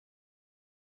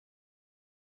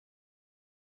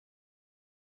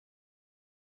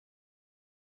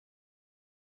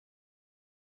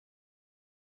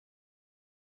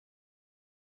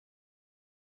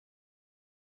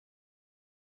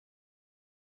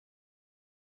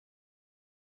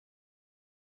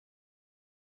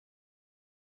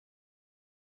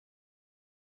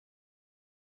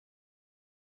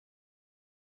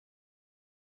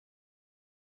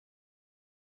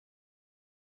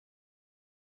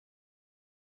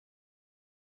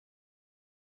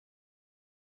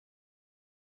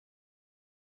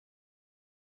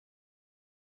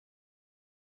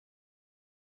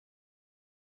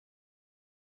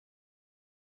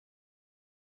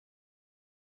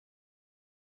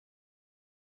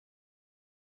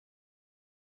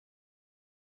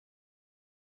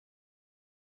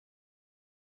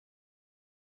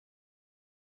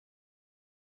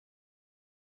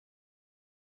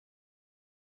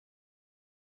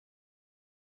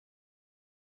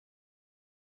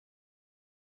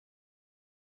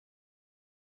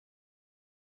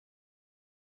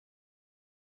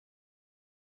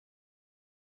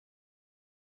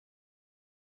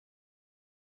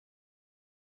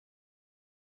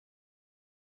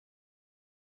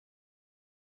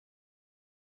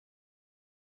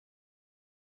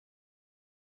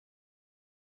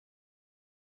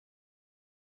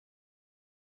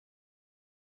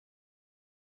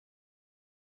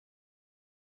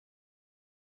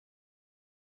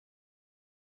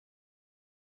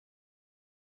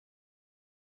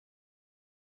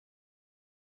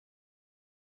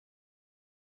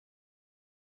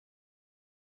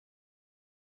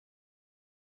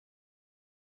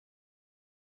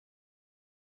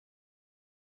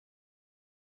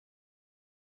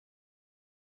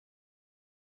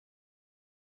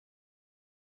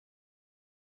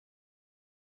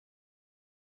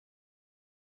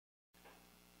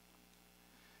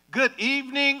Good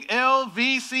evening,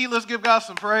 LVC. Let's give God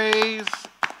some praise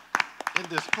in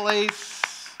this place.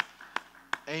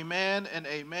 Amen and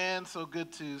amen. So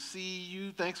good to see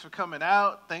you. Thanks for coming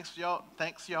out. Thanks, y'all.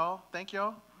 Thanks, y'all. Thank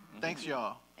y'all. Thanks,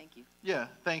 y'all. Thank you. Yeah,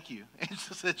 thank you.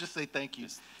 Just say thank you.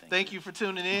 Thank you for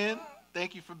tuning in.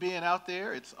 Thank you for being out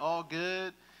there. It's all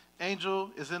good.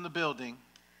 Angel is in the building.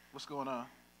 What's going on?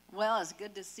 Well, it's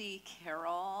good to see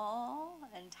Carol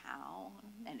in town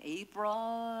and April.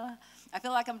 I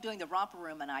feel like I'm doing the romper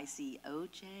room and I see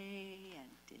OJ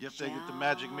and You have to get the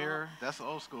magic mirror. That's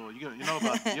old school. You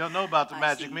don't know about the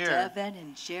magic mirror. Devin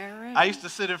and Jared. I used to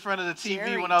sit in front of the TV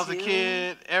Jerry when I was a too.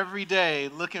 kid every day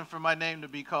looking for my name to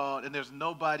be called, and there's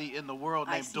nobody in the world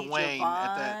named Dwayne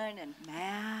at that. And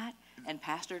Matt and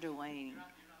Pastor Dwayne.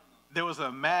 There was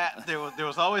a Matt. There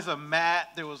was always a Matt.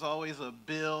 There was always a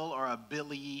Bill or a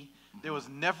Billy. There was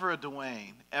never a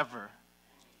Dwayne ever.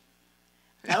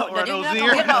 No, or an not Ozier.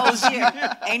 gonna be no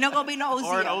Ozier. Ain't no gonna be no Ozier.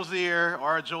 Or an Ozier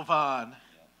or a Jovan.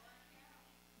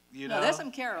 You know. No, there's some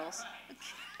Carols.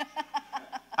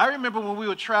 I remember when we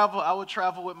would travel, I would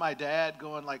travel with my dad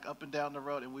going like up and down the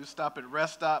road, and we would stop at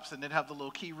rest stops and then have the little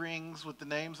key rings with the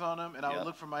names on them, and I would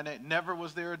look for my name. Never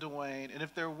was there a Dwayne, and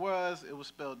if there was, it was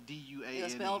spelled D-U-A-N-E. It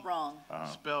was spelled wrong.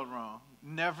 Spelled wrong.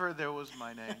 Never there was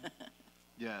my name.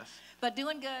 Yes. But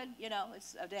doing good, you know,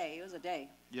 it's a day. It was a day.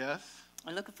 Yes.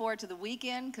 I'm looking forward to the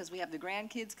weekend because we have the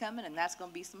grandkids coming, and that's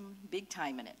going to be some big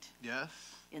time in it. Yes.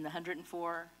 In the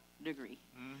 104 degree.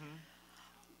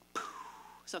 Mm-hmm.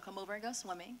 So come over and go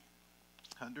swimming.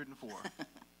 104.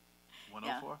 104?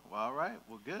 Yeah. Well, all right.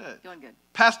 Well, good. Doing good.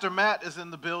 Pastor Matt is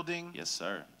in the building. Yes,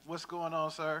 sir. What's going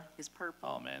on, sir? His purple.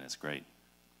 Oh, man, it's great.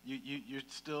 You're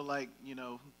still like, you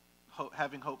know,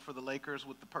 having hope for the Lakers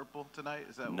with the purple tonight?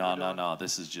 Is that what No, we're doing? no.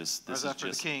 This is just Or is that for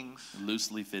the Kings?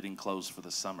 loosely fitting clothes for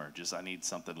the summer. Just I need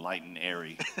something light and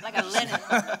airy. Like a linen.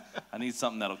 I need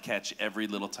something that'll catch every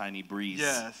little tiny breeze.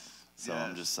 Yes. So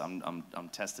yes. I'm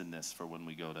testing this for when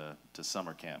we go to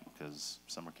summer camp, because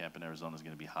summer camp in Arizona is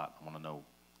going to be hot. I want to know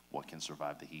what can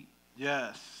survive the heat.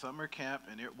 Yes, summer camp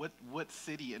in what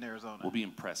city in Arizona? We'll be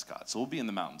in Prescott, so we'll be in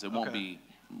the mountains. It won't be.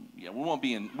 Yeah, we won't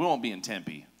be in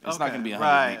Tempe. It's not going to be 118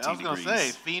 right. I was degrees. going to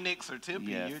say Phoenix or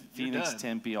Tempe. Yeah, you're Phoenix, done.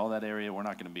 Tempe, all that area. We're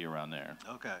not going to be around there.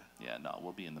 Okay. Yeah, no,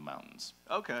 we'll be in the mountains.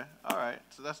 Okay. All right.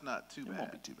 So that's not too bad. It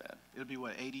won't be too bad. It'll be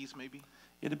what, 80s maybe?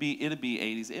 It'll be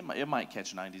 80s. It might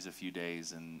catch 90s a few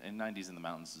days, and 90s in the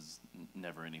mountains is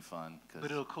never any fun.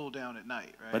 But it'll cool down at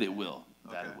night, right? But it will.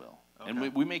 That Okay. it will. Okay.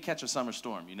 And we may catch a summer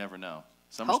storm. You never know.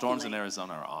 Summer storms in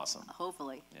Arizona are awesome.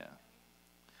 Hopefully. Yeah.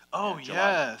 Oh, July.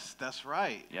 yes. That's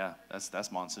right. Yeah,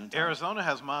 that's monsoon time. Arizona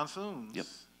has monsoons. Yep.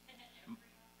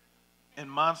 And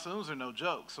monsoons are no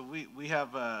joke. So we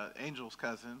have Angel's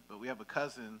cousin, but we have a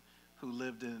cousin who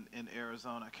lived in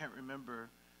Arizona. I can't remember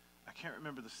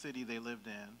the city they lived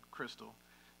in, Crystal.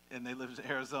 And they lived in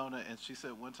Arizona, and she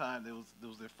said one time it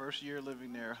was their first year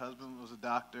living there. Her husband was a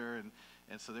doctor,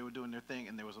 and so they were doing their thing,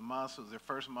 and there was a monsoon. It was their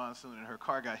first monsoon, and her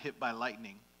car got hit by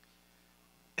lightning.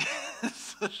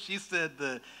 So she said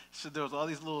there was all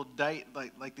these little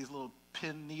like these little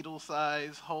pin needle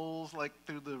size holes like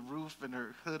through the roof and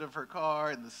her hood of her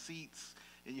car and the seats,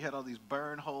 and you had all these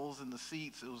burn holes in the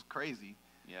seats. It was crazy.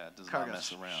 Yeah, it does Car not got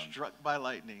mess around. struck by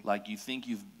lightning. Like you think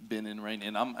you've been in rain,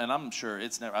 and I'm sure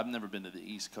I've never been to the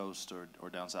East Coast or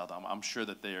down south. I'm sure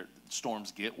that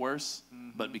storms get worse,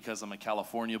 but because I'm a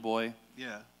California boy,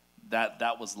 Yeah.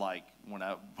 that was like when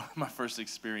my first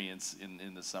experience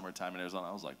in the summertime in Arizona.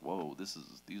 I was like, whoa, these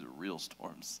are real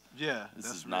storms. Yeah. This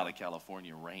that's is not real. a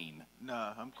California rain.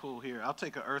 Nah, I'm cool here. I'll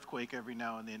take an earthquake every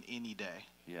now and then, any day.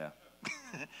 Yeah.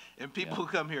 And people who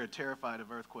come here are terrified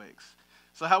of earthquakes.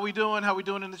 So how we doing? How we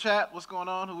doing in the chat? What's going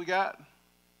on? Who we got?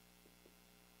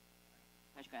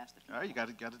 I was going to ask the people. All right, you got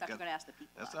to. I was going to ask the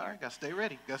people. That's out all here. right. Got to stay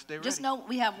ready. Got to stay ready. Just know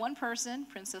we have one person,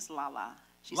 Princess Lala.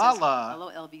 She Lala.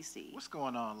 says, hello, LBC. What's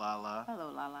going on, Lala?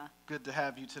 Hello, Lala. Good to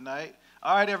have you tonight.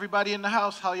 All right, everybody in the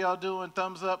house, how y'all doing?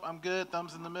 Thumbs up, I'm good.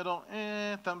 Thumbs in the middle,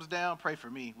 thumbs down. Pray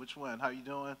for me. Which one? How you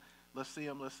doing? Let's see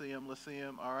him. Let's see him. Let's see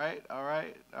him. All right, all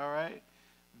right, all right.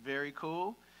 Very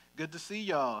cool. Good to see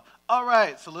y'all. All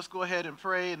right, so let's go ahead and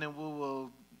pray, and then we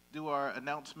will do our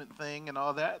announcement thing and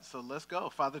all that. So let's go.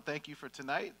 Father, thank you for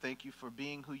tonight. Thank you for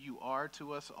being who you are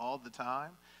to us all the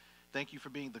time. Thank you for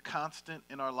being the constant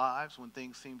in our lives when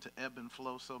things seem to ebb and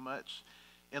flow so much.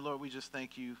 And Lord, we just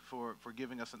thank you for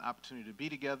giving us an opportunity to be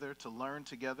together, to learn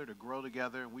together, to grow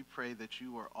together. And we pray that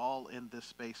you are all in this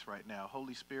space right now.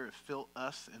 Holy Spirit, fill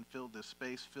us and fill this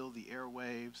space, fill the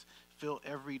airwaves, fill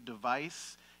every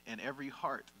device and every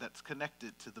heart that's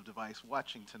connected to the device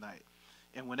watching tonight.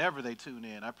 And whenever they tune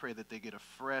in, I pray that they get a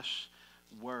fresh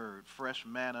word, fresh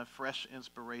manna, fresh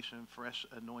inspiration, fresh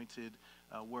anointed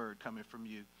word coming from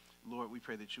you. Lord, we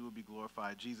pray that you will be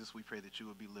glorified. Jesus, we pray that you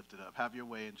will be lifted up. Have your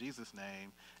way in Jesus'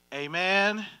 name.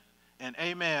 Amen and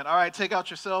amen. All right, take out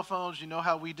your cell phones. You know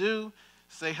how we do.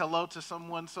 Say hello to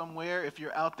someone somewhere. If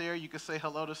you're out there, you can say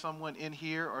hello to someone in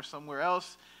here or somewhere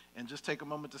else, and just take a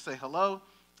moment to say hello.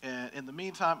 And in the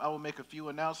meantime, I will make a few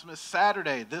announcements.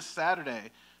 This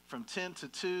Saturday, from 10 to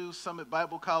 2, Summit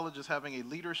Bible College is having a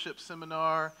leadership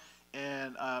seminar,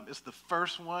 and it's the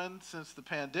first one since the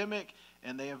pandemic,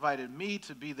 and they invited me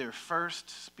to be their first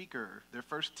speaker, their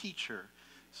first teacher.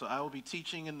 So I will be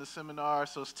teaching in the seminar.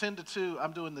 So it's 10 to 2.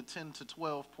 I'm doing the 10 to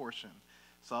 12 portion.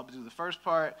 So I'll do the first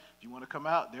part. If you want to come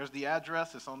out, there's the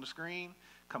address. It's on the screen.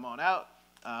 Come on out.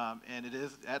 And it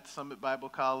is at Summit Bible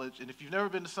College. And if you've never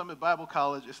been to Summit Bible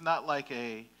College, it's not like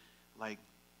a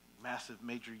massive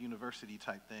major university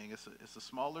type thing. It's a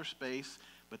smaller space,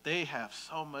 but they have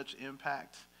so much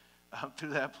impact through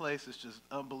that place. It's just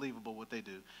unbelievable what they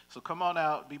do. So come on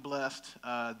out, be blessed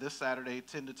this Saturday,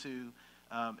 10 to 2.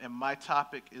 And my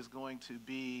topic is going to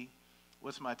be,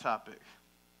 what's my topic?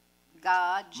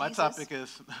 God, Jesus.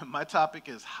 My topic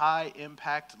is high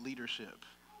impact leadership.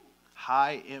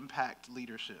 High impact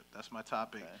leadership. That's my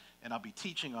topic. Okay. And I'll be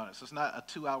teaching on it. So it's not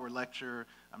a 2-hour lecture.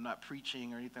 I'm not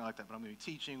preaching or anything like that, but I'm going to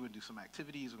be teaching. We're going to do some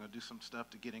activities. We're going to do some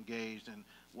stuff to get engaged and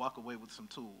walk away with some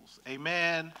tools.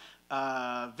 Amen.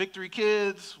 Victory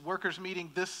Kids, workers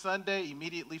meeting this Sunday,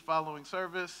 immediately following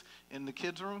service in the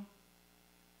kids' room.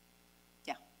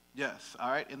 Yes, all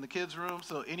right, in the kids' room.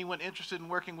 So anyone interested in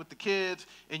working with the kids,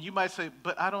 and you might say,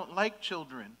 but I don't like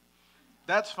children.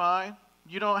 That's fine.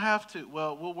 You don't have to.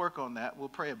 Well, we'll work on that. We'll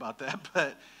pray about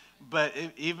that. But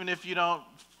even if you don't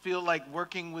feel like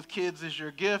working with kids is your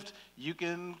gift, you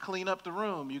can clean up the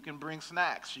room. You can bring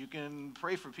snacks. You can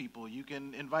pray for people. You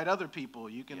can invite other people.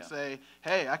 You can say,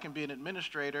 hey, I can be an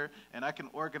administrator, and I can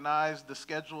organize the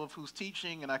schedule of who's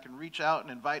teaching, and I can reach out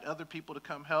and invite other people to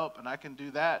come help, and I can do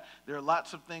that. There are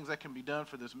lots of things that can be done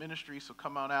for this ministry, so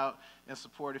come on out and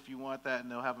support if you want that,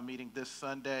 and they'll have a meeting this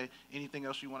Sunday. Anything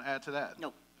else you want to add to that?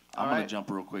 Nope. I'm going to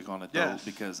jump real quick on it, though,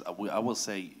 because I will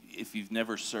say, if you've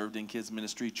never served in kids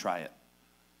ministry, try it.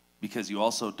 Because you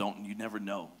never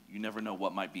know. You never know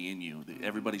what might be in you.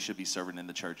 Everybody should be serving in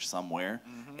the church somewhere,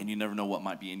 and you never know what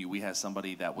might be in you. We had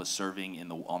somebody that was serving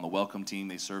on the welcome team.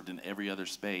 They served in every other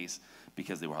space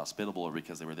because they were hospitable or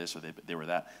because they were this or they were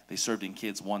that. They served in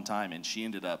kids one time, and she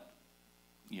ended up,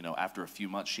 after a few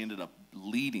months, she ended up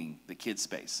leading the kids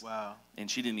space. Wow. And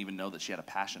she didn't even know that she had a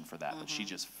passion for that, but she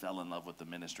just fell in love with the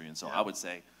ministry. And so I would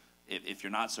say, if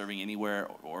you're not serving anywhere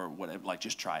or whatever,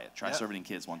 just try it. Try serving in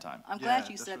kids one time. I'm glad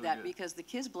you said really that because the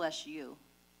kids bless you,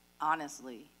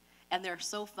 honestly. And they're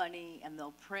so funny, and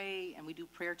they'll pray, and we do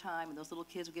prayer time, and those little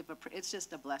kids will give it's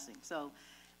just a blessing. So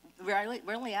we're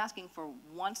only asking for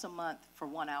once a month for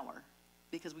 1 hour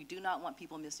because we do not want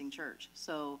people missing church.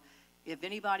 So if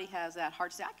anybody has that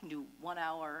heart to say, I can do 1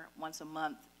 hour once a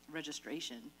month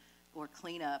registration or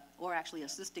cleanup or actually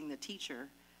assisting the teacher,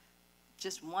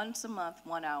 just once a month,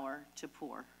 1 hour to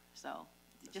pour. So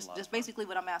just basically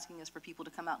what I'm asking is for people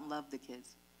to come out and love the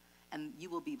kids. And you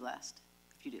will be blessed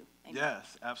if you do. Amen.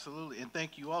 Yes, absolutely. And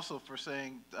thank you also for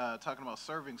saying, talking about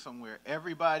serving somewhere.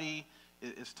 Everybody,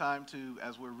 it's time to,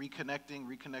 as we're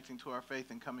reconnecting to our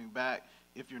faith and coming back,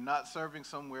 if you're not serving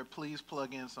somewhere, please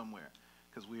plug in somewhere.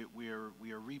 Because we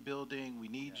are rebuilding. We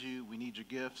need you. We need your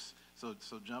gifts. So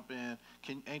jump in.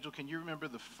 Angel, can you remember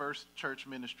the first church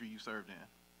ministry you served in?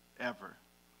 Ever?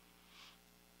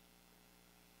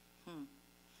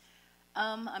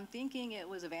 I'm thinking it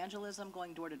was evangelism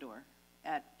going door to door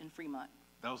in Fremont.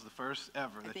 That was the first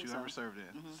ever that you ever served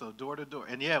in. Mm-hmm. So door to door.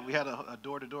 And we had a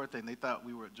door to door thing. They thought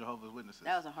we were Jehovah's Witnesses.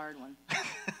 That was a hard one.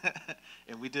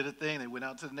 And we did a thing. They went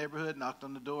out to the neighborhood, knocked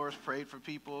on the doors, prayed for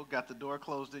people, got the door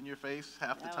closed in your face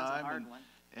half the time. That was a hard one.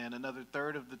 And another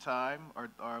third of the time,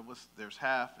 there's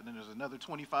half, and then there's another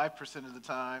 25% of the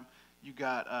time, you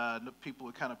got people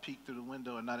would kind of peek through the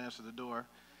window and not answer the door.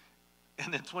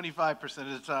 And then 25%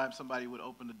 of the time, somebody would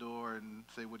open the door and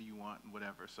say, "What do you want?" and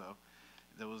whatever. So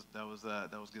that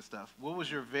was good stuff. What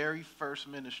was your very first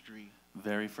ministry?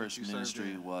 Very first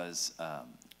ministry was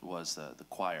the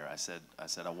choir. I said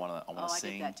I want to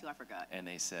sing. I did that too. I forgot. And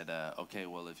they said, okay,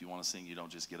 well, if you want to sing, you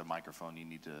don't just get a microphone. You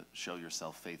need to show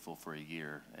yourself faithful for a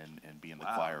year and be in the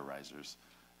choir risers.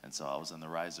 And so I was in the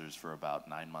risers for about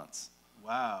 9 months.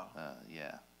 Wow.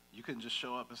 Yeah. You couldn't just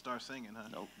show up and start singing, huh?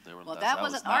 Nope. They were, Well, that that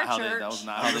was wasn't not our how church. That was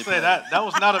not I how was they gonna say played. that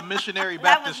was not a missionary That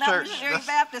was Baptist not church. Missionary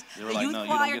Baptist. They were The like, youth "No, you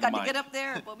don't choir get a got to mic." get up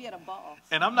there. Well, we had a ball.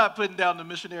 And I'm not putting down the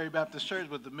missionary Baptist church,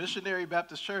 but the missionary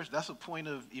Baptist church, that's a point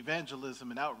of evangelism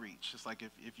and outreach. It's like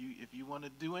if you want to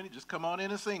do any, just come on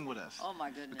in and sing with us. Oh, my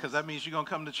goodness. Because that means you're going to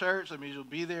come to church. That means you'll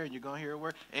be there and you're going to hear a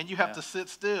word. And you have Yeah. to sit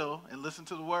still and listen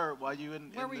to the word while you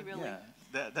in. Were in we the, really? Yeah.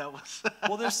 That was.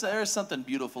 Well, there's something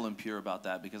beautiful and pure about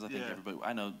that, because I think Yeah. everybody,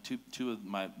 I know two of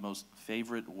my most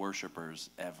favorite worshipers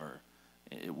ever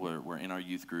were in our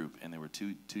youth group, and there were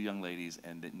two young ladies,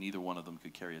 and that neither one of them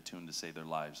could carry a tune to save their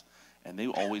lives. And they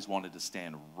always wanted to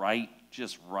stand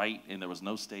just right, and there was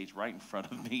no stage, right in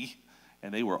front of me,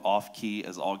 and they were off key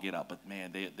as all get out. But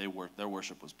man, their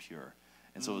worship was pure,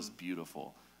 and so it was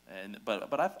beautiful. And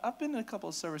but I've been in a couple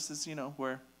of services,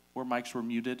 where mics were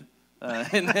muted.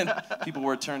 And then people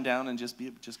were turned down and just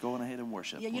going ahead and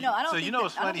worship. Yeah, I don't So think,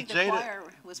 what's I don't funny, think the Jada- choir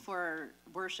was for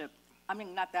worship. I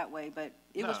mean, not that way, but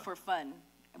it was No. for fun.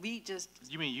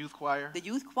 You mean youth choir? The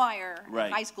youth choir Right.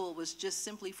 in high school was just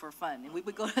simply for fun, and we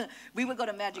would go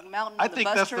to Magic Mountain I on the think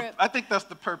bus that's trip. I think that's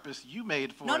the purpose you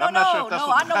made for No, it. no, I'm not sure no, if that's no.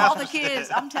 what I know all the pastor kids.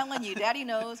 said. I'm telling you, Daddy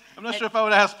knows. I'm not And- sure if I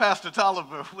would have asked Pastor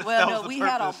Tolliver. If Well, that no, was the we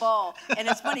purpose. had a ball, and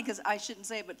it's funny because I shouldn't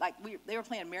say it, but like they were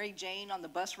playing Mary Jane on the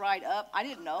bus ride up. I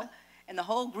didn't know, and the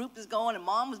whole group is going, and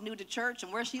Mom was new to church,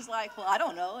 and where she's like, well, I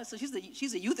don't know. And so she's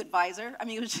a youth advisor. I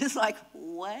mean, it was just like,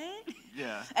 what?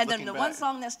 Yeah. And then looking the one back.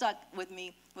 song that stuck with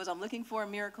me was "I'm Looking for a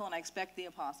Miracle and I Expect the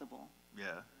Impossible,"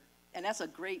 Yeah. and that's a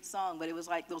great song. But it was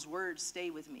like those words stay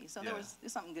with me. So Yeah.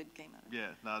 there's something good came out of it. Yeah.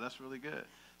 No, that's really good.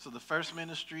 So the first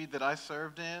ministry that I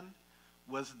served in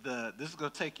was this is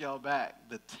going to take y'all back,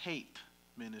 the tape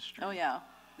ministry. Oh yeah,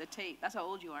 the tape. That's how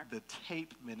old you are. The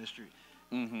tape ministry.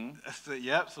 Mm-hmm.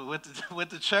 So went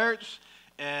to church,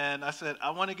 and I said, I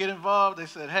want to get involved. They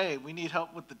said, hey, we need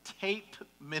help with the tape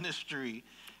ministry.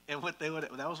 And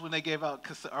that was when they gave out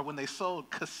when they sold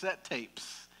cassette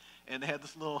tapes. And they had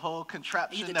this little whole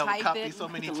contraption could that would type copy it so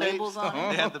and many put tapes. the labels on it.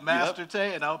 They had the master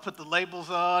tape, and I would put the labels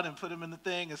on and put them in the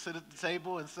thing and sit at the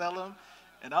table and sell them.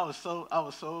 And I was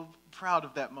so proud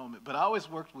of that moment. But I always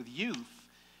worked with youth.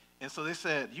 And so they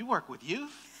said, you work with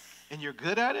youth and you're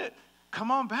good at it? Come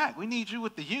on back. We need you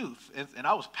with the youth. And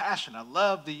I was passionate. I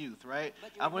loved the youth, right?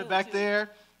 But you're I went new, back too. there.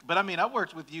 But I mean, I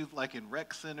worked with youth like in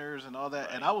rec centers and all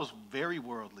that, and I was very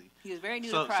worldly. He was very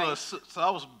new to Christ. So I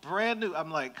was brand new.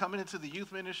 I'm like coming into the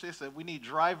youth ministry. They said we need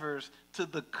drivers to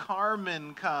the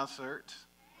Carmen concert.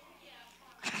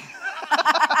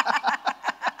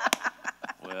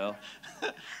 Well,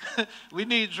 We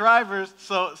need drivers.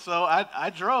 So I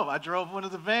drove. I drove one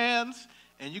of the vans,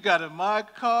 and you got in my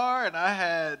car, and I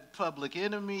had Public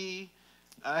Enemy.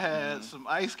 I had some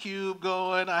Ice Cube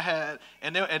going.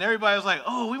 And everybody was like,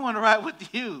 "Oh, we want to ride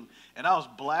with you." And I was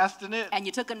blasting it. And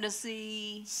you took him to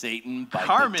see. Satan bite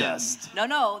Carmen. the dust.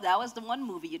 No, that was the one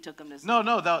movie you took him to see. No,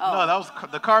 Oh. that was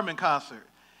the Carmen concert.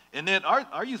 And then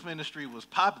our youth ministry was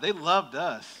popular. They loved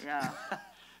us Yeah,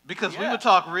 because we Yeah. would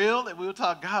talk real and we would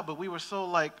talk God, but we were so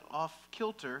like off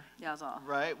kilter, yeah, it was all.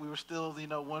 right? We were still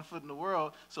 1 foot in the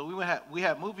world. So we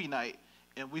had movie night,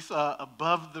 and we saw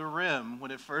Above the Rim when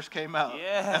it first came out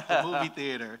at the movie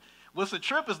theater. What's the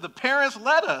trip is the parents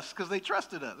let us because they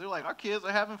trusted us. They're like, our kids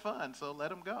are having fun, so let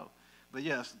them go. But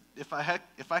yes, if I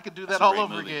could do That's that a all great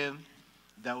over movie. again,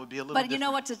 that would be a little. But you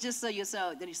know different.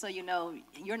 what? So you know,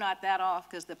 you're not that off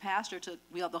because the pastor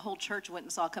the whole church went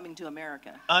and saw Coming to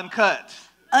America, Uncut.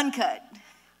 uncut.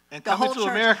 And The Coming whole to church,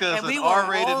 America is and we an were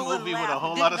R-rated rolling movie with a laughing.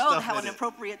 whole Didn't lot of know stuff how in it.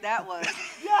 inappropriate that was.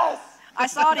 Yes. I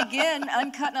saw it again,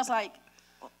 uncut, and I was like,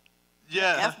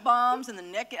 Yeah. F-bombs and the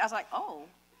naked. I was like, oh.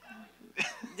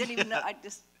 Didn't even know.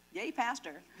 Yay,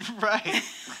 pastor. Right.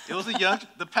 It was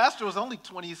the pastor was only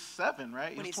 27,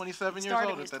 right? He When was 27 years started,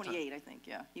 old he at was that time. 28, I think.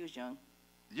 Yeah, he was young.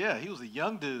 Yeah, he was a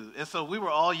young dude. And so we were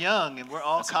all young, and we're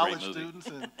all That's a great college movie. students.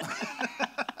 And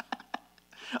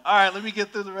all right, let me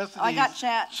get through the rest of I these. got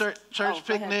chat. Church Oh, go ahead.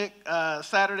 picnic,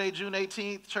 Saturday, June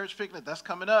 18th, church picnic. That's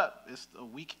coming up. It's a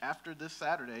week after this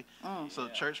Saturday. So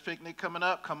church picnic coming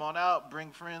up. Come on out.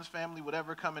 Bring friends, family,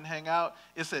 whatever. Come and hang out.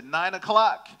 It's at 9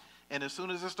 o'clock. And as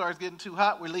soon as it starts getting too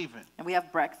hot, we're leaving. And we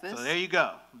have breakfast. So there you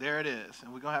go. There it is.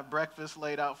 And we're going to have breakfast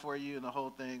laid out for you and the whole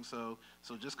thing. So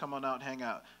just come on out and hang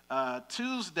out.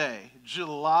 Tuesday,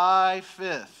 July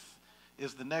 5th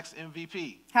is the next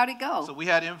MVP. How'd it go? So we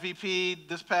had MVP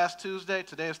this past Tuesday.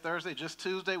 Today is Thursday, just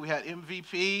Tuesday. We had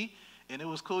MVP, and it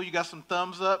was cool. You got some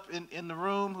thumbs up in the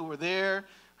room who were there.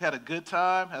 We had a good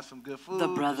time, had some good food. The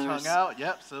just brothers. hung out.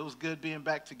 Yep, so it was good being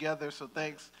back together. So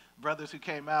thanks, brothers who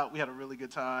came out. We had a really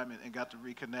good time and got to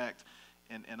reconnect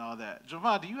and all that.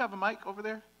 Javon, do you have a mic over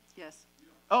there? Yes.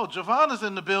 Oh, Javon is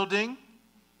in the building.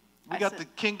 We I got said- the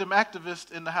Kingdom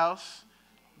Activist in the house.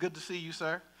 Good to see you,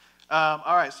 sir.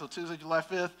 All right, so Tuesday, July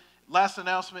 5th. Last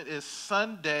announcement is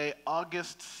Sunday,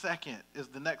 August 2nd is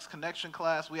the next connection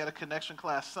class. We had a connection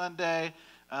class Sunday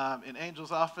in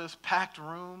Angel's office, packed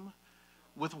room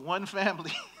with one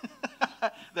family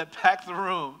that packed the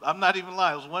room. I'm not even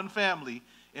lying. It was one family,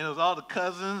 and it was all the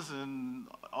cousins and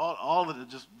all of it,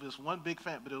 just one big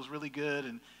family, but it was really good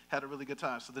and had a really good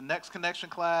time. So the next connection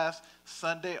class,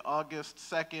 Sunday, August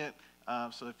 2nd.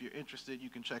 So if you're interested, you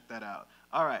can check that out.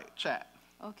 All right, chat.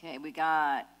 Okay, we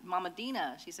got Mama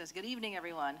Dina. She says, good evening,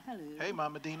 everyone. Hello. Hey,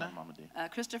 Mama Dina. Hi, Mama D.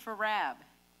 Christopher Rabb.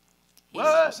 What?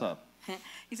 What's up?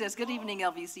 He says, good evening,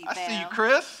 LVC I fam. see you,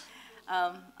 Chris.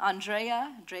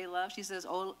 Andrea, Dre Love, she says,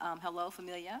 hello,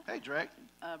 familia. Hey, Drake.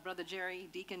 Brother Jerry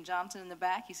Deacon Johnson in the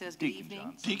back, he says, good Deacon evening.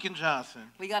 Johnson. Deacon Johnson.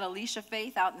 We got Alicia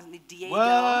Faith out in Diego.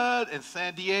 What? And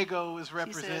San Diego is She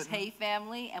representing. says, hey,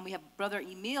 family. And we have Brother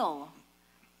Emil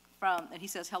and he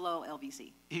says, hello,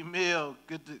 LVC. Emil,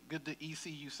 good to EC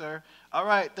you, sir. All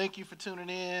right, thank you for tuning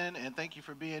in, and thank you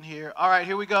for being here. All right,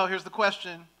 here we go. Here's the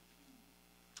question.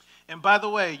 And by the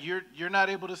way, you're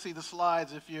not able to see the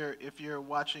slides if you're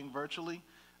watching virtually.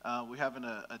 We're having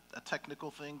a technical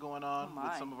thing going on Oh,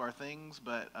 with my. some of our things,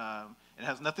 but it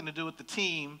has nothing to do with the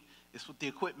team. It's with the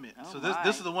equipment. Oh, so my.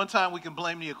 this is the one time we can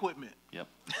blame the equipment. Yep.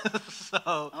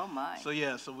 Oh, my. So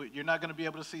yeah, you're not going to be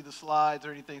able to see the slides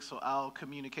or anything, so I'll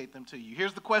communicate them to you.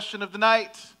 Here's the question of the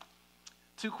night.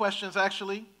 2 questions,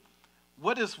 actually.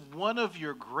 What is one of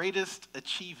your greatest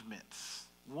achievements?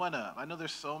 One of. I know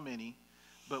there's so many,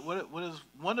 but what is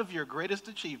one of your greatest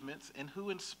achievements, and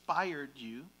who inspired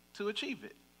you to achieve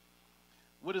it?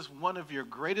 What is one of your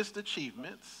greatest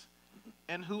achievements,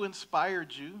 and who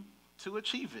inspired you to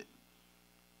achieve it?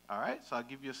 All right, so I'll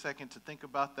give you a second to think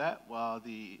about that while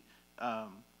the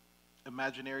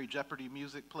imaginary Jeopardy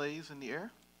music plays in the air.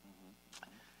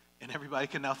 And everybody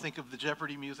can now think of the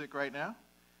Jeopardy music right now.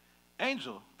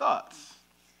 Angel, thoughts?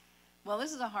 Well,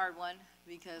 this is a hard one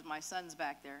because my son's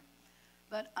back there.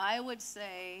 But I would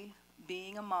say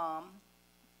being a mom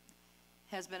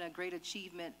has been a great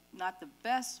achievement. Not the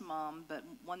best mom, but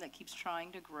one that keeps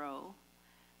trying to grow.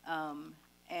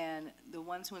 And the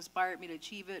ones who inspired me to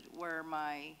achieve it were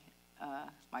my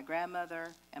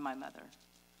grandmother and my mother.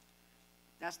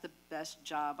 That's the best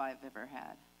job I've ever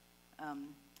had,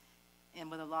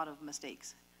 and with a lot of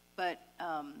mistakes. But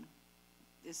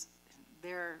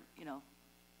they're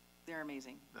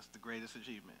amazing. That's the greatest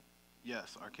achievement.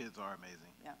 Yes, our kids are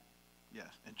amazing. Yeah. Yes,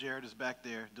 and Jared is back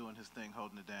there doing his thing,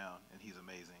 holding it down, and he's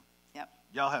amazing. Yep.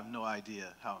 Y'all have no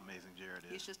idea how amazing Jared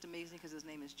He's is. just amazing because his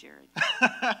name is Jared.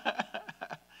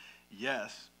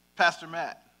 Yes. Pastor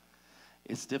Matt.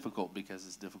 It's difficult because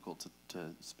it's difficult to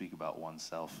speak about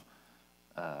oneself,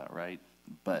 right?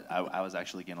 But I was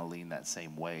actually going to lean that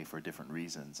same way for different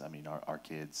reasons. I mean, our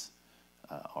kids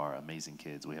are amazing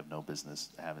kids. We have no business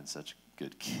having such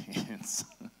good kids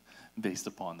based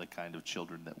upon the kind of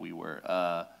children that we were.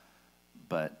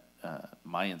 But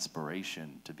my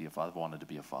inspiration to be a father, I wanted to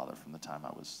be a father from the time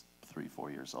I was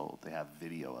 3-4 years old. They have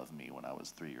video of me when I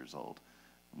was 3 years old.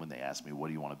 When they asked me, what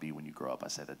do you want to be when you grow up? I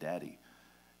said, a daddy.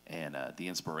 And the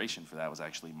inspiration for that was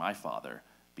actually my father,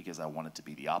 because I wanted to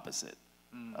be the opposite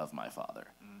of my father.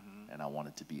 Mm-hmm. And I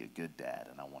wanted to be a good dad,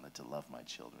 and I wanted to love my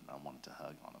children. I wanted to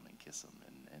hug on them and kiss them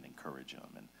and encourage them,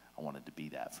 and I wanted to be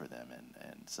that for them.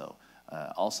 And so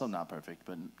also not perfect,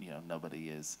 but nobody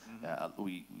is. Mm-hmm.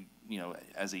 We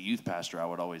as a youth pastor, I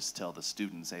would always tell the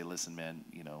students, hey, listen, man,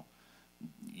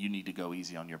 you need to go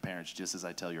easy on your parents, just as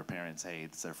I tell your parents, hey,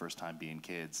 it's their first time being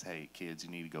kids. Hey, kids,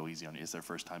 you need to go easy on you. It's their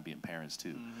first time being parents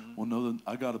too. Mm-hmm. Well, no,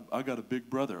 I got a big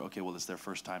brother. Okay, well, it's their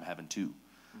first time having 2.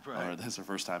 Right. Or that's their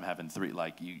first time having 3.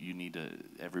 Like you need to.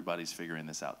 Everybody's figuring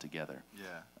this out together.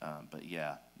 Yeah. But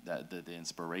yeah, the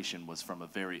inspiration was from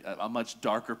a much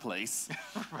darker place.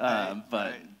 Right.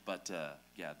 But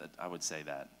yeah, I would say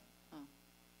that.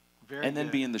 Very and then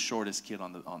good. being the shortest kid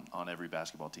on every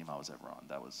basketball team I was ever on,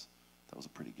 that was a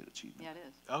pretty good achievement. Yeah, it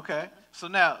is. Okay. So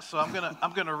I'm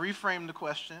gonna reframe the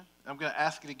question. I'm gonna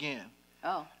ask it again.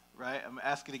 Oh. Right. I'm gonna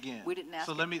ask it again. We didn't ask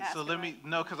So it- let me. ask So it let me. right.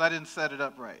 No, because I didn't set it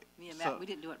up right. Me and Matt, we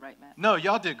didn't do it right, Matt. No,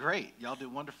 y'all did great. Y'all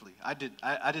did wonderfully. I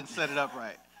didn't set it up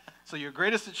right. So your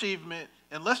greatest achievement,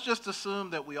 and let's just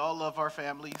assume that we all love our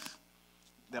families,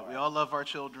 that we all love our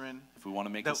children. If we want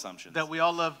to make assumptions. That we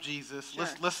all love Jesus. Sure.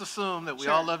 Let's assume that we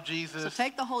Sure. all love Jesus. So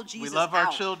take the whole Jesus We love our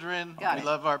out. children. Got We it.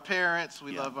 love our parents.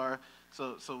 We Yeah. love our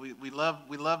so we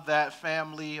love that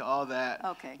family, all that.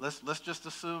 Okay. Let's just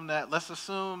assume that. Let's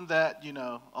assume that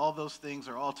all those things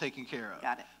are all taken care of.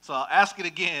 Got it. So I'll ask it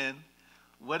again.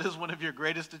 What is one of your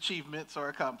greatest achievements or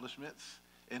accomplishments,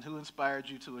 and who inspired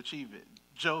you to achieve it?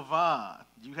 Jovan,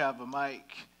 you have a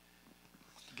mic.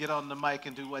 Get on the mic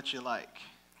and do what you like.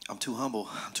 I'm too humble,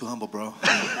 bro.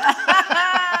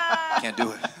 Can't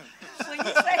do it.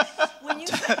 When you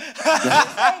say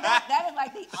that, that is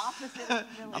like the opposite of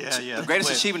humility. Yeah. The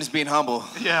greatest achievement is being humble.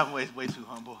 Yeah, I'm way too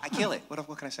humble. I kill it. What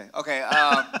can I say? Okay.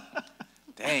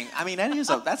 Dang. I mean,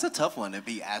 that's a tough one to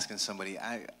be asking somebody.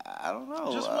 I don't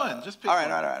know. Just one. Just pick all one.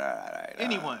 right.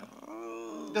 Anyone.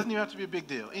 Doesn't even have to be a big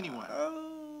deal. Anyone.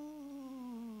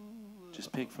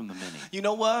 Just pick from the many. You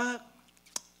know what?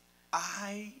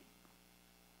 I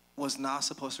was not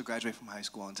supposed to graduate from high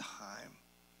school on time.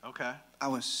 Okay. I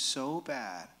was so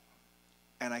bad,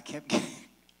 and I kept getting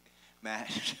Matt.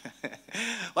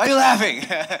 Why are you laughing?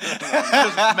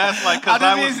 Matt's like, because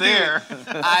I was there.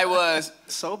 I was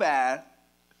so bad,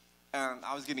 and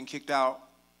I was getting kicked out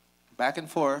back and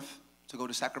forth to go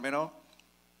to Sacramento.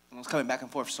 And I was coming back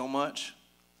and forth so much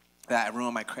that I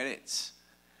ruined my credits.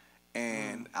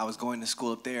 And I was going to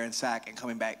school up there in Sac and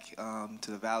coming back to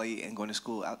the Valley and going to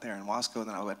school out there in Wasco.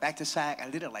 Then I went back to Sac. I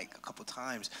did it like a couple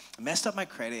times. I messed up my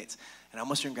credits, and I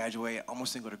almost didn't graduate. I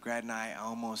almost didn't go to grad night. I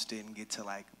almost didn't get to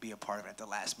like be a part of it at the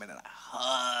last minute. I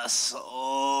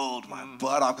hustled my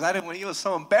butt off because I didn't want. It was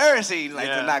so embarrassing, like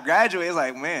to not graduate. It's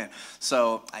like, man.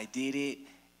 So I did it,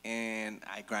 and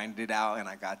I grinded it out, and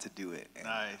I got to do it. And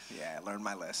Nice. Yeah, I learned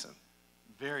my lesson.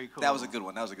 Very cool. That was a good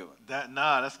one. That's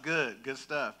good. Good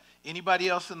stuff. Anybody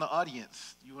else in the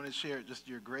audience, you want to share just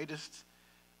your greatest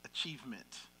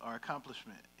achievement or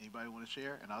accomplishment? Anybody want to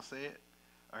share? And I'll say it.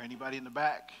 Or anybody in the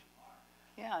back?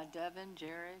 Yeah, Devin,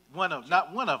 Jared.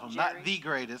 Not one of them, Jerry. not the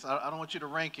greatest. I don't want you to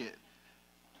rank it.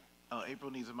 Oh,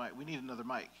 April needs a mic. We need another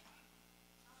mic.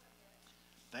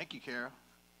 Thank you, Carol.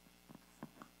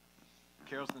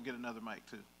 Carol's going to get another mic,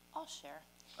 too. I'll share.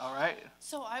 All right.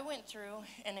 So I went through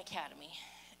an academy,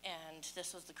 and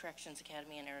this was the Corrections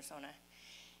Academy in Arizona.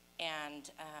 And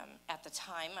at the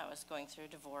time, I was going through a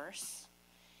divorce,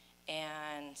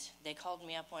 and they called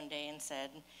me up one day and said,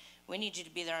 we need you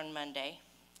to be there on Monday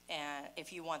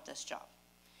if you want this job.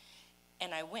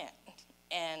 And I went,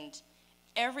 and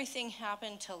everything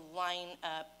happened to line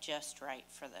up just right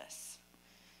for this.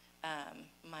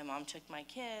 My mom took my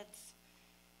kids.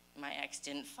 My ex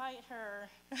didn't fight her.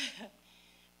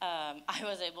 I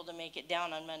was able to make it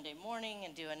down on Monday morning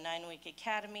and do a 9-week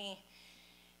academy.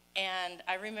 And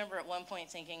I remember at one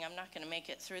point thinking, I'm not going to make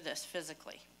it through this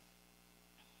physically.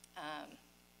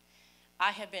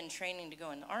 I had been training to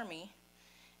go in the Army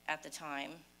at the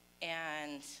time,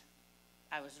 and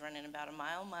I was running about a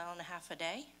mile and a half a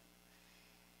day.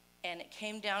 And it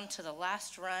came down to the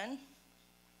last run,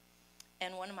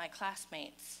 and one of my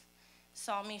classmates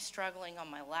saw me struggling on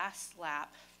my last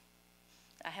lap.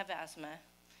 I have asthma.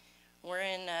 We're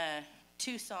in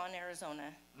Tucson,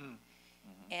 Arizona.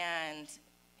 And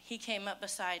he came up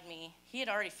beside me. He had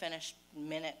already finished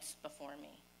minutes before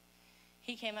me.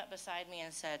 He came up beside me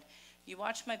and said, you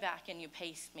watch my back and you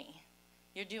pace me.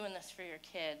 You're doing this for your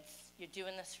kids. You're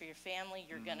doing this for your family.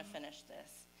 You're going to finish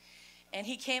this. And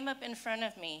he came up in front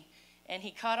of me, and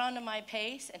he caught onto my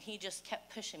pace, and he just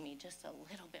kept pushing me just a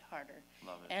little bit harder.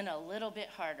 Love it. And a little bit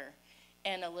harder.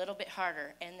 And a little bit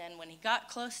harder. And then when he got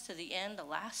close to the end, the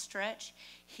last stretch,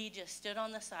 he just stood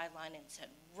on the sideline and said,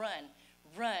 run,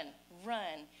 run,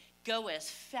 run. Go as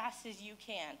fast as you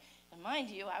can. And mind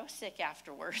you, I was sick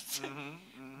afterwards.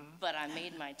 But I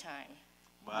made my time.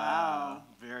 Wow.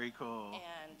 Very cool.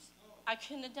 And I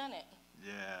couldn't have done it.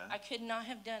 Yeah. I could not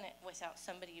have done it without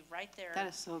somebody right there That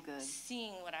is so good.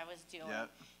 seeing what I was doing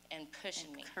and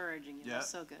pushing me. Encouraging you. Yep. That's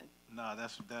so good. No,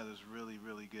 that is really,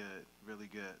 really good. Really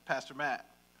good. Pastor Matt.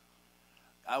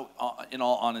 In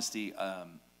all honesty,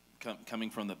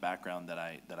 coming from the background that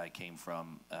I came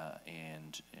from,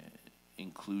 and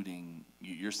including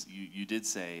you did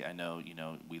say, I know,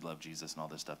 we love Jesus and all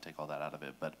this stuff. Take all that out of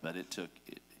it, but I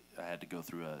had to go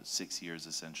through 6 years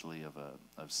essentially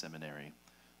of seminary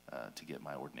to get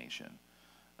my ordination,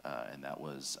 and I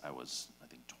was I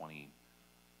think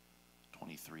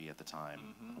 23 at the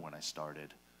time when I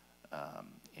started,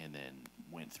 and then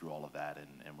went through all of that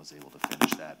and was able to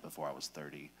finish that before I was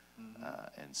 30.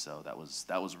 And so that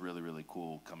was really, really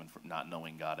cool, coming from not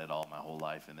knowing God at all my whole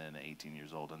life, and then at 18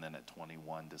 years old, and then at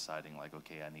 21 deciding like,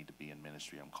 okay, I need to be in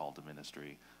ministry. I'm called to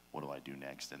ministry. What do I do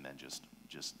next? And then just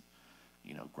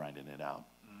grinding it out.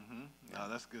 No,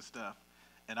 that's good stuff.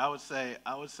 And I would say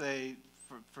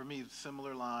for me,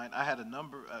 similar line. I had a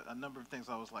number of things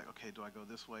I was like, okay, do I go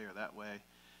this way or that way?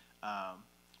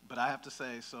 But I have to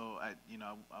say, so I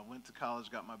went to college,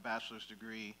 got my bachelor's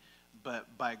degree,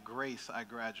 but by grace I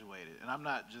graduated. And I'm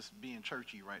not just being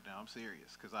churchy right now. I'm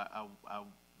serious, because I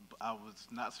I was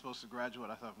not supposed to graduate.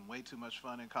 I was having way too much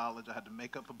fun in college. I had to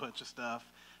make up a bunch of stuff.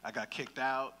 I got kicked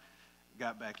out,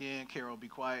 got back in. Carol, be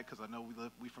quiet, because I know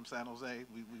we from San Jose.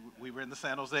 We were in the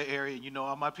San Jose area, and you know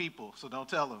all my people, so don't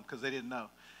tell them, because they didn't know.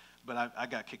 But I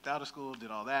got kicked out of school,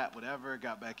 did all that, whatever,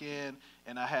 got back in,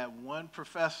 and I had one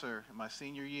professor in my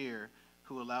senior year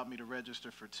who allowed me to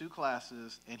register for 2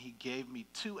 classes, and he gave me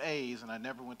 2 A's, and I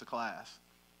never went to class.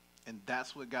 And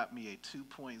that's what got me a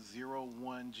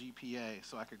 2.01 GPA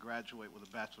so I could graduate with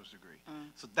a bachelor's degree.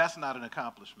 So that's not an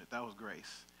accomplishment. That was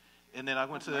grace. And then I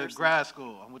went to grad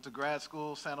school. I went to grad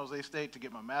school, San Jose State, to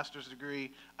get my master's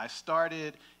degree. I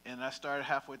started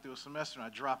halfway through a semester, and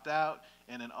I dropped out,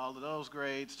 and then all of those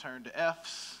grades turned to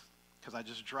F's because I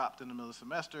just dropped in the middle of the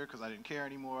semester because I didn't care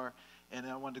anymore. And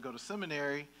then I wanted to go to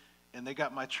seminary, and they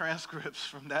got my transcripts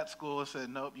from that school and said,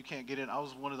 nope, you can't get in. I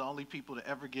was one of the only people to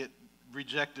ever get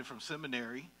rejected from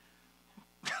seminary.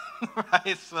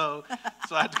 Right? So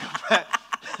I had to go back.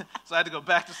 So I had to go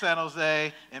back to San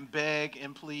Jose and beg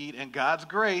and plead. And God's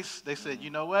grace, they said, you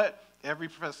know what? Every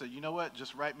professor said, you know what?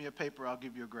 Just write me a paper, I'll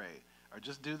give you a grade. Or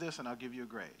just do this and I'll give you a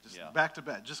grade. Just back to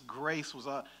back. Just grace was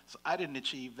all. So I didn't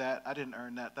achieve that. I didn't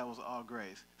earn that. That was all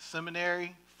grace.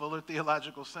 Seminary, Fuller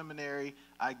Theological Seminary.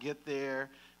 I get there,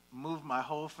 move my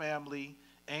whole family.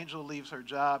 Angel leaves her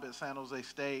job at San Jose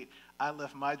State. I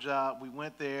left my job. We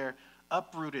went there,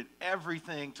 uprooted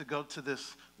everything to go to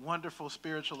this wonderful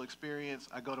spiritual experience.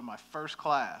 I go to my first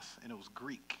class, and it was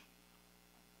Greek.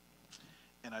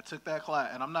 And I took that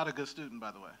class, and I'm not a good student,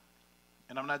 by the way.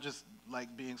 And I'm not just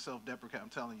like being self-deprecating. I'm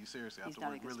telling you seriously. I have to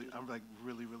work really. I'm like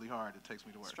really, really hard. It takes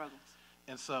me to work. Struggles.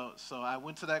 And so I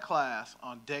went to that class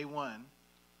on day 1.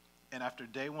 And after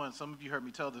day 1, some of you heard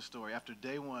me tell this story. After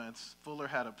day 1, Fuller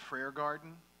had a prayer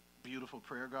garden, beautiful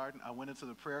prayer garden. I went into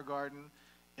the prayer garden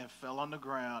and fell on the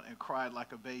ground and cried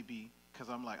like a baby because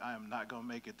I'm like, I am not going to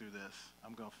make it through this.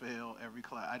 I'm going to fail every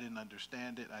class. I didn't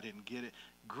understand it. I didn't get it.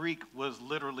 Greek was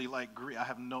literally like Greek. I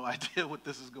have no idea what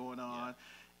this is going on. Yeah.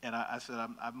 And I said,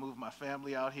 I moved my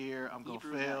family out here. I'm going to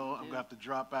fail. I'm going to have to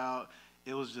drop out.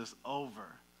 It was just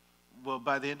over. Well,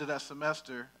 by the end of that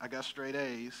semester, I got straight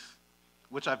A's,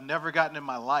 which I've never gotten in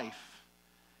my life.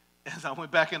 As I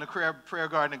went back in the prayer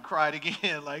garden and cried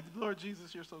again, like, Lord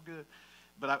Jesus, you're so good.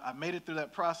 But I made it through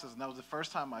that process, and that was the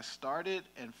first time I started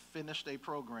and finished a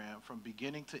program from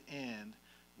beginning to end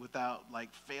without,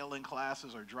 like, failing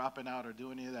classes or dropping out or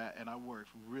doing any of that. And I worked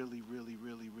really, really,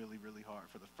 really, really, really hard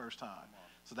for the first time.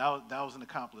 So that was an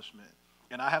accomplishment.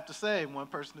 And I have to say, one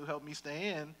person who helped me stay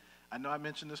in, I know I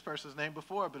mentioned this person's name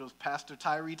before, but it was Pastor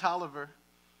Tyree Tolliver.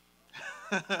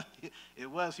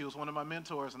 He was one of my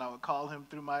mentors, and I would call him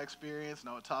through my experience, and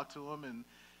I would talk to him,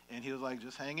 and he was like,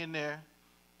 just hang in there,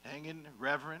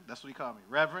 Reverend, that's what he called me,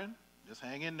 Reverend, just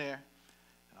hang in there.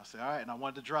 And I said, all right, and I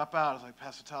wanted to drop out. I was like,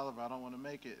 Pastor Tolliver, I don't want to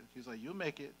make it. He was like, you'll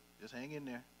make it, just hang in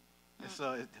there. And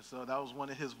so that was one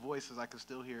of his voices. I can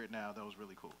still hear it now. That was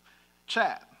really cool.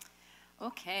 Chat.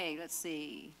 Okay, let's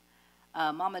see.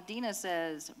 Mama Dina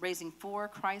says, raising 4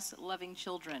 Christ-loving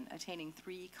children, attaining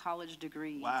 3 college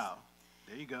degrees. Wow,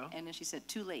 there you go. And then she said,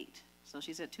 too late. So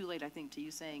she said too late, I think, to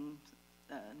you saying,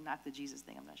 not the Jesus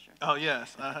thing, I'm not sure. Oh,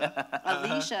 yes.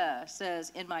 Alicia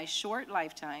says, in my short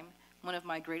lifetime, one of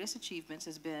my greatest achievements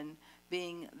has been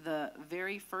being the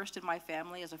very first in my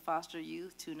family as a foster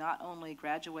youth to not only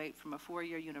graduate from a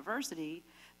 4-year university,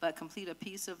 but complete a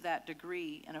piece of that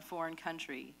degree in a foreign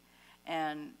country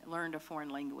and learned a foreign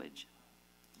language.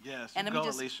 Yes, and go,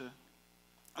 Alicia. And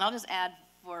I'll just add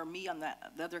for me on the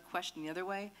other question the other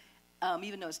way,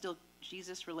 even though it's still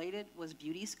Jesus related, was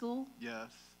beauty school. Yes.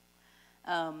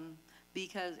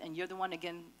 Because, and you're the one,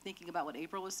 again, thinking about what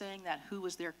April was saying, that who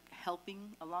was there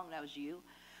helping along, that was you.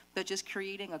 But just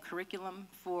creating a curriculum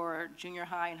for junior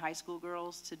high and high school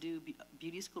girls to do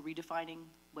beauty school, redefining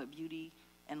what beauty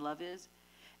and love is.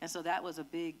 And so that was a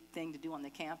big thing to do on the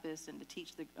campus, and to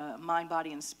teach the mind,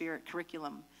 body, and spirit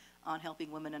curriculum on helping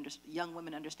young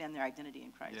women understand their identity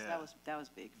in Christ. Yeah. That was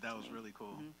big. That was really cool.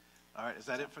 Mm-hmm. All right, is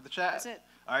that it for the chat? That's it.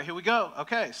 All right, here we go.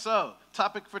 Okay, so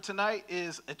topic for tonight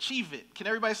is achieve it. Can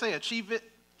everybody say achieve it?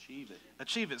 Achieve it.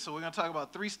 Achieve it. So we're going to talk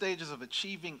about 3 stages of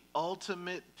achieving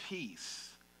ultimate peace.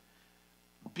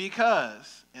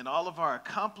 Because in all of our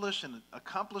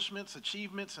accomplishments,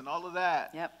 achievements, and all of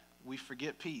that, we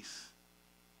forget peace.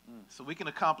 So we can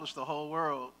accomplish the whole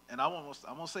world, and I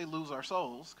won't say lose our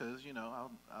souls, because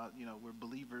we're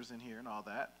believers in here and all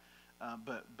that.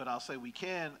 But I'll say we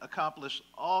can accomplish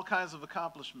all kinds of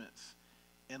accomplishments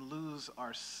and lose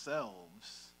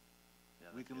ourselves.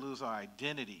 We can lose our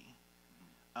identity.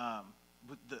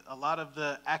 A lot of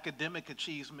the academic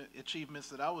achievements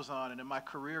that I was on, and in my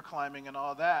career climbing and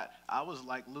all that, I was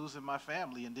like losing my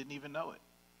family and didn't even know it.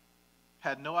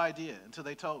 Had no idea until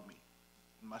they told me.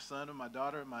 My son and my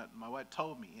daughter and my wife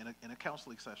told me in a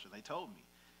counseling session. They told me.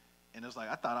 And it was like,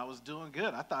 I thought I was doing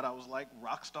good. I thought I was like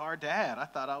rock star dad. I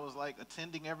thought I was like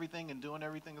attending everything and doing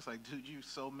everything. It's like, dude, you're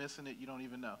so missing it, you don't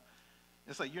even know.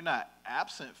 It's like you're not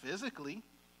absent physically,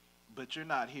 but you're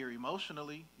not here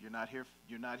emotionally. You're not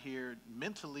here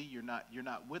mentally. You're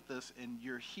not with us, and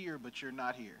you're here, but you're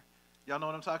not here. Y'all know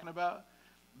what I'm talking about?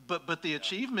 But the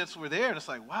achievements were there, and it's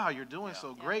like, wow, you're doing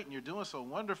so great, and you're doing so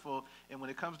wonderful. And when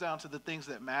it comes down to the things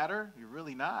that matter, you're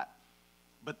really not.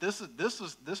 But this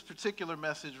particular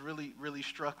message really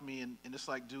struck me, and it's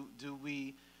like, do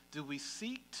we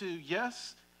seek to,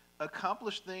 yes,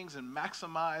 accomplish things and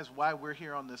maximize why we're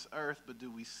here on this earth, but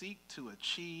do we seek to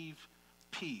achieve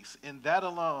peace? And that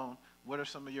alone, what are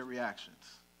some of your reactions?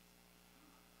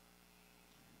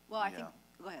 Well, I think,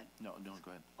 go ahead. No,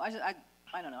 go ahead. Well,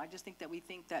 I don't know. I just think that we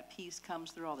think that peace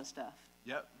comes through all this stuff.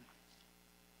 Yep.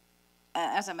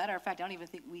 As a matter of fact, I don't even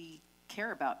think we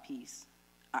care about peace.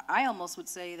 I almost would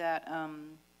say that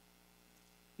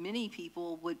many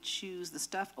people would choose the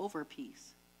stuff over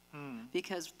peace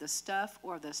because the stuff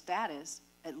or the status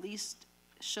at least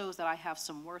shows that I have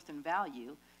some worth and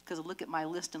value, because look at my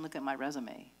list and look at my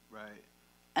resume. Right.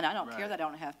 And I don't care that I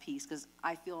don't have peace, because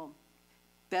I feel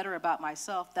better about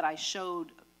myself that I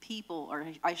showed people, or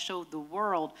I showed the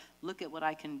world, look at what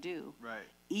I can do. Right.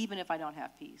 Even if I don't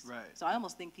have peace. Right. So I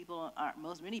almost think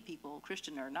many people,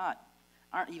 Christian or not,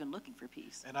 aren't even looking for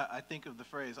peace. And I think of the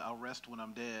phrase, I'll rest when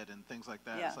I'm dead, and things like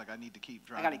that. Yeah. It's like I need to keep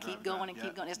driving. I got to keep going and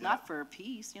keep going. It's not for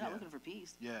peace. You're not looking for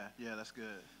peace. Yeah, that's good.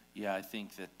 Yeah, I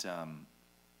think that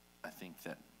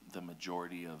the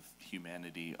majority of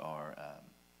humanity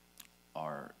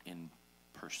are in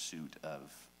pursuit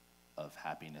of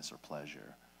happiness or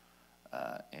pleasure,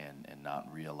 and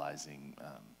not realizing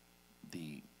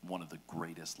one of the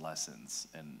greatest lessons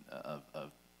of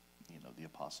the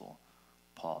Apostle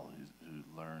Paul, who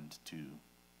learned to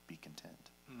be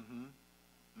content.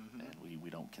 And we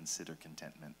don't consider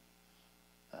contentment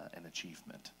an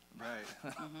achievement.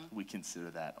 Right. We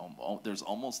consider that there's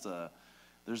almost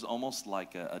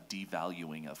like a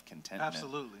devaluing of contentment.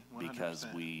 Absolutely. 100%. Because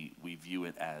we view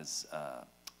it as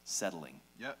settling.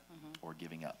 Yep. Or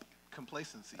giving up.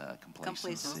 Complacency.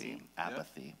 Complacency,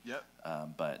 apathy. Yep.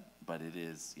 But it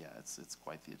is, it's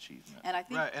quite the achievement. And I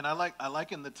think right. And I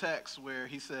like in the text where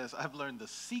he says, I've learned the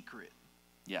secret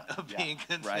of being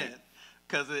content. Right.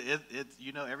 Because it's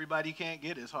everybody can't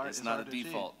get it. It's hard. It's not hard a to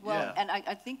default. achieve. Well, and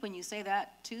I think when you say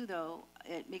that too, though,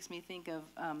 it makes me think of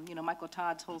Michael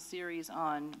Todd's whole series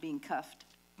on being cuffed,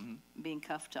 being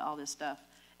cuffed to all this stuff.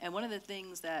 And one of the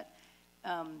things that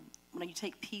when you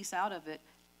take peace out of it,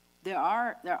 there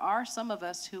are some of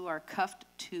us who are cuffed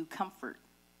to comfort,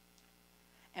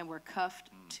 and we're cuffed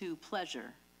to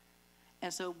pleasure.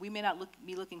 And so we may not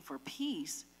be looking for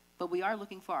peace, but we are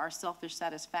looking for our selfish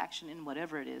satisfaction in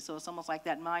whatever it is. So it's almost like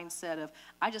that mindset of,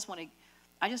 I just want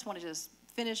to just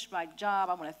finish my job,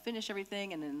 I want to finish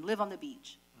everything, and then live on the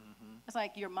beach. It's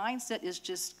like your mindset is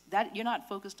just that you're not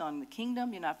focused on the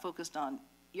kingdom,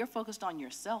 you're focused on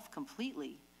yourself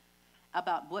completely,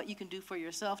 about what you can do for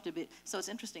yourself to be. So it's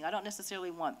interesting. I don't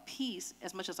necessarily want peace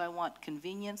as much as I want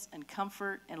convenience and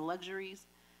comfort and luxuries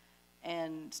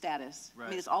and status. Right. I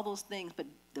mean, it's all those things, but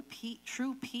the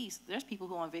true peace, there's people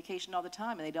who are on vacation all the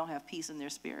time and they don't have peace in their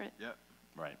spirit. Yep.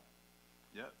 Right.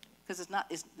 Yep. Because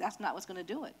that's not what's going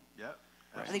to do it. Yep.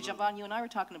 I think, Javon, you and I were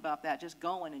talking about that, just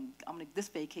going and this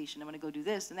vacation, I'm going to go do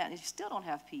this and that, and you still don't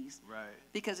have peace. Right.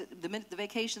 Because the minute the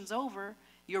vacation's over,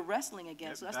 you're wrestling again.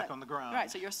 Yep, So that's back on the ground.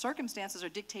 Right, so your circumstances are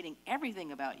dictating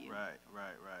everything about you. Right.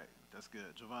 That's good.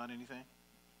 Javon, anything?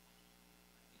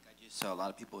 So a lot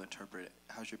of people interpret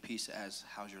how's your peace as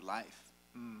how's your life.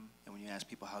 And when you ask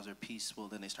people how's their peace, well,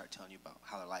 then they start telling you about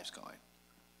how their life's going.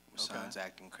 Son's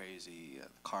acting crazy, the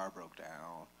car broke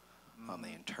down.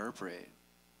 They interpret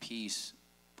peace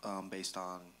based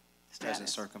on present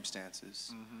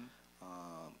circumstances.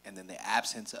 And then the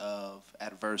absence of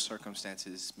adverse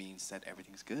circumstances means that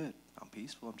everything's good. I'm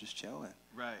peaceful, I'm just chilling.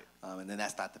 Right. And then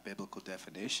that's not the biblical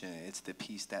definition. It's the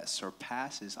peace that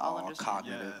surpasses All all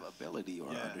understanding. cognitive ability or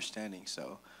understanding.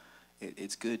 So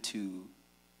it's good to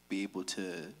be able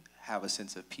to have a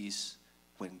sense of peace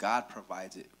when God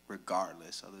provides it,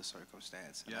 regardless of the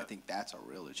circumstance. And I think that's a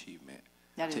real achievement.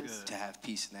 That is. To have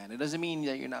peace in that. And it doesn't mean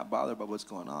that you're not bothered by what's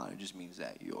going on. It just means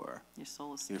that your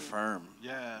soul is you're still. firm.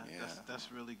 Yeah.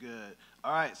 That's really good.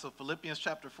 All right. So Philippians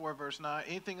chapter 4, verse 9.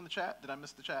 Anything in the chat? Did I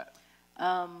miss the chat?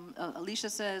 Alicia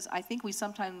says, I think we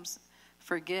sometimes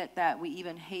forget that we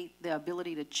even hate the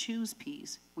ability to choose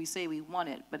peace. We say we want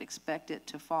it, but expect it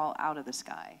to fall out of the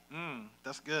sky.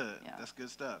 That's good. Yeah. That's good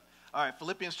stuff. All right,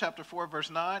 Philippians chapter 4, verse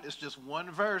 9. It's just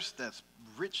one verse that's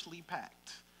richly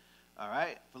packed. All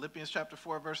right, Philippians chapter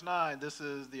 4, verse 9. This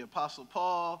is the Apostle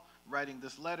Paul writing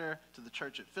this letter to the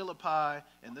church at Philippi.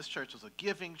 And this church was a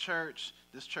giving church.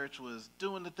 This church was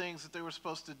doing the things that they were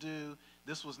supposed to do.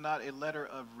 This was not a letter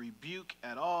of rebuke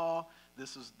at all.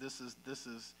 This is,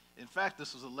 in fact,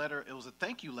 this was a letter, it was a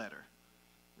thank you letter,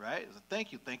 right? It was a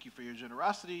thank you. Thank you for your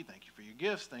generosity. Thank you for your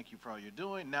gifts. Thank you for all you're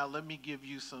doing. Now let me give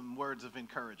you some words of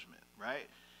encouragement, right?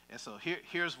 And so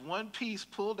here's one piece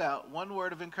pulled out, one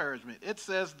word of encouragement. It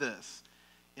says this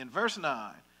in verse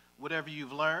 9, whatever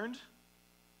you've learned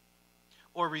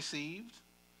or received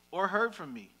or heard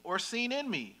from me or seen in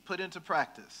me, put into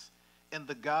practice, and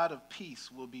the God of peace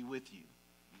will be with you.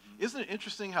 Isn't it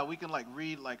interesting how we can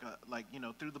read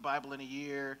through the Bible in a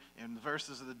year and the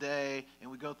verses of the day,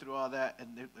 and we go through all that,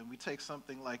 and we take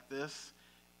something like this,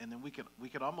 and then we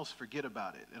could almost forget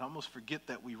about it and almost forget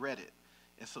that we read it.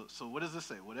 And so what does this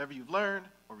say? Whatever you've learned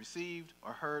or received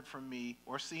or heard from me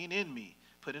or seen in me,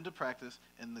 put into practice,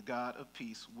 and the God of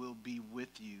peace will be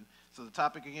with you. So the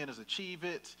topic again is achieve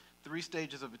it. 3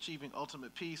 stages of achieving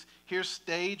ultimate peace. Here's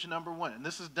stage number 1, and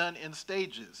this is done in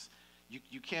stages.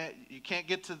 You can't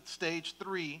get to stage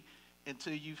 3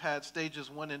 until you've had stages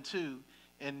 1 and 2,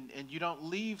 and you don't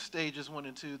leave stages 1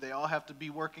 and 2. They all have to be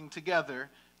working together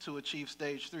to achieve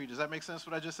stage 3. Does that make sense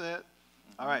what I just said?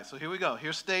 All right, so here we go.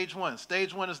 Here's stage 1.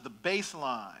 Stage 1 is the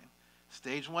baseline.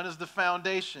 Stage 1 is the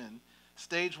foundation.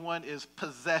 Stage 1 is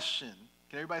possession.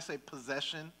 Can everybody say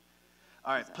possession?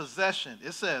 All right, possession.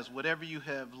 It says, whatever you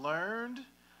have learned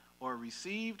or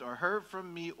received or heard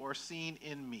from me or seen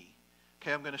in me.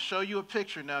 Okay, I'm going to show you a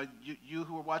picture. Now, you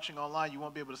who are watching online, you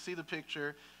won't be able to see the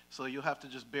picture, so you'll have to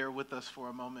just bear with us for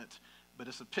a moment. But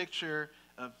it's a picture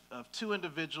of 2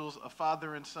 individuals, a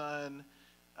father and son,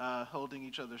 holding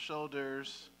each other's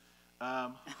shoulders.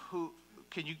 Who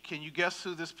can you guess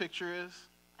who this picture is?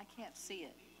 I can't see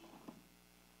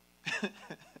it.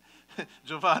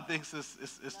 Jovan thinks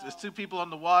it's 2 people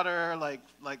on the water, like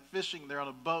fishing. They're on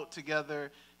a boat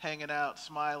together, hanging out,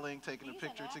 smiling, taking a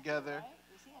picture together. Right?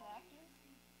 Is he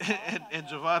an actor? And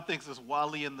Jovan thinks it's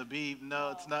Wally and the Beav.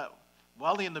 No, it's not.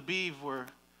 Wally and the Beav were.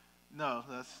 No,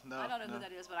 that's no. I don't know who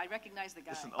that is, but I recognize the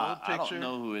guy. It's an old picture. I don't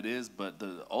know who it is, but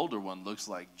the older one looks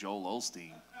like Joel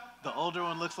Osteen. The older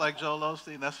one looks like Joel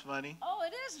Osteen. That's funny. Oh,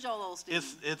 it is Joel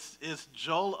Osteen. It's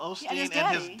Joel Osteen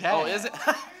and his dad. Oh, is it?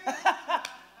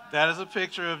 That is a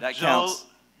picture of That counts.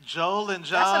 Joel and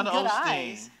John That's some good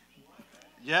Osteen. eyes.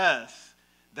 Yes,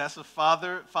 that's a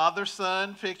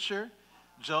father-son picture.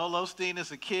 Joel Osteen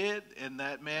is a kid, and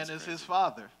that man is his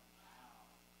father.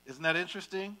 Isn't that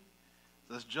interesting?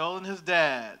 That's Joel and his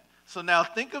dad. So now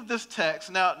think of this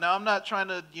text. Now I'm not trying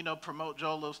to promote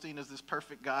Joel Osteen as this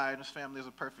perfect guy and his family is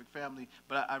a perfect family,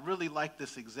 but I really like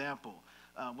this example.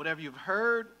 Whatever you've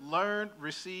heard, learned,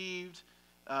 received,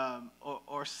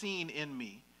 or seen in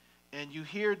me. And you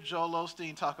hear Joel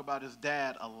Osteen talk about his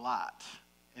dad a lot.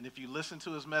 And if you listen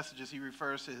to his messages, he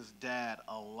refers to his dad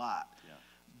a lot. Yeah.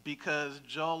 Because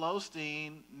Joel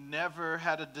Osteen never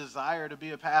had a desire to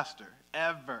be a pastor,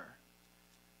 ever.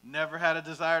 Never had a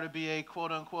desire to be a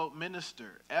quote-unquote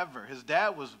minister, ever. His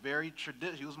dad was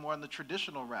he was more on the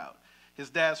traditional route. His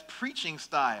dad's preaching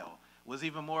style was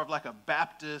even more of like a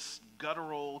Baptist,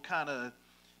 guttural kind of,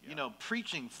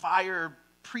 preaching, fire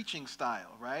preaching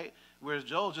style, right? Whereas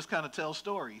Joel just kind of tells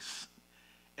stories.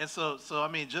 And so I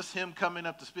mean, just him coming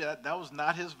up to speed, that was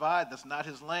not his vibe. That's not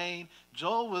his lane.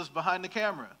 Joel was behind the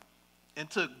camera and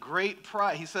took great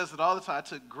pride. He says it all the time. I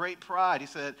took great pride. He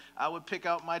said, I would pick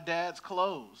out my dad's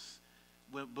clothes.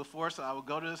 So I would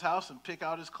go to his house and pick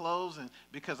out his clothes, and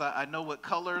because I know what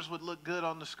colors would look good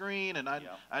on the screen, and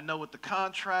I know what the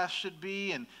contrast should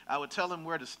be, and I would tell him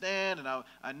where to stand, and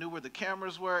I knew where the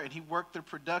cameras were, and he worked the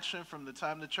production from the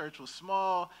time the church was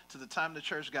small to the time the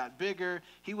church got bigger.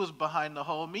 He was behind the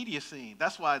whole media scene.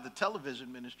 That's why the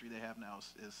television ministry they have now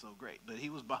is so great. But he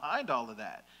was behind all of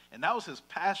that, and that was his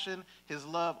passion, his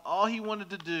love. All he wanted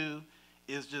to do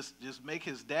is just make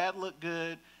his dad look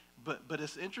good. But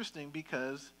it's interesting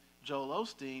because Joel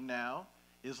Osteen now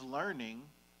is learning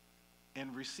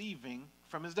and receiving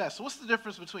from his dad. So what's the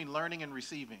difference between learning and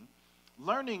receiving?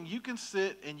 Learning, you can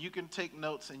sit and you can take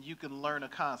notes and you can learn a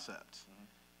concept,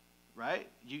 right?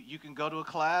 You can go to a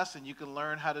class and you can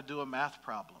learn how to do a math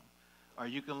problem. Or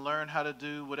you can learn how to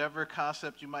do whatever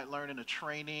concept you might learn in a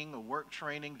training, a work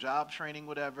training, job training,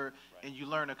 whatever, and you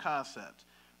learn a concept.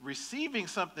 Receiving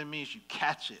something means you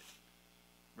catch it.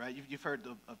 right? You've heard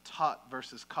of taught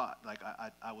versus caught. Like,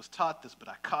 I was taught this, but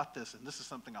I caught this, and this is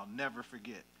something I'll never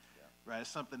forget, right? It's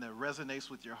something that resonates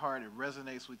with your heart. It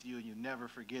resonates with you, and you never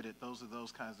forget it. Those are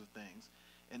those kinds of things.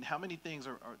 And how many things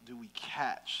do we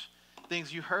catch?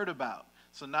 Things you heard about.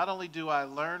 So not only do I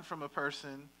learn from a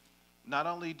person, not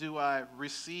only do I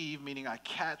receive, meaning I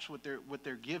catch what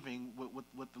they're giving,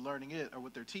 what the learning is, or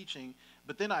what they're teaching,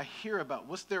 but then I hear about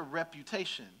what's their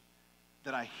reputation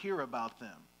that I hear about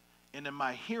them. And am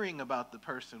I hearing about the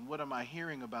person? What am I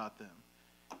hearing about them?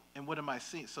 And what am I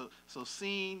seeing? So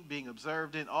seeing, being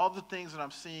observed in, all the things that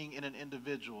I'm seeing in an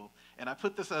individual. And I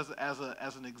put this as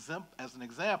an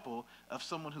example of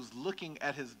someone who's looking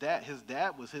at his dad. His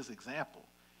dad was his example.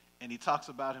 And he talks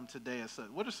about him today as such.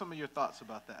 What are some of your thoughts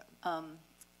about that?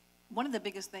 One of the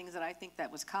biggest things that I think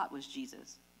that was caught was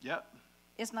Jesus. Yep.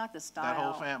 It's not the style. That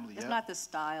whole family, It's yep. not the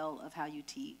style of how you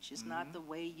teach. It's not the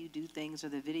way you do things or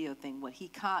the video thing. What he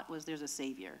caught was there's a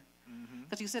Savior.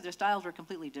 Because you said their styles were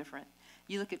completely different.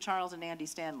 You look at Charles and Andy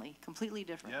Stanley, completely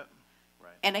different. Yep.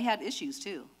 Right. And they had issues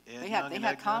too. Ed They Young had and Ed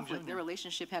Young conflict. Jr. Their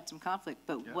relationship had some conflict.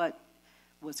 But Yep. what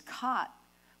was caught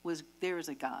was there is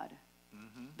a God.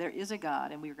 There is a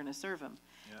God, and we are going to serve him.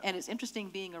 Yep. And it's interesting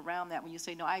being around that when you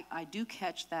say, no, I do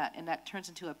catch that, and that turns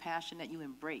into a passion that you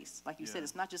embrace. Like you said, Yeah.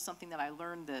 it's not just something that I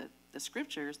learned the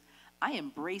scriptures. I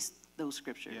embrace those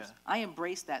scriptures. Yeah. I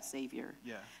embrace that Savior.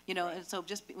 Yeah. You know, and so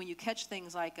just when you catch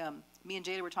things like me and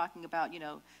Jada were talking about, you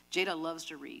know, Jada loves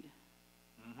to read.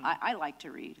 I like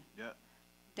to read. Yep.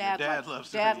 Dad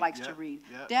loves to Dad read. likes Yep. to read.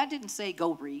 Yep. Dad didn't say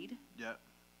go read. Yep.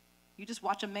 You just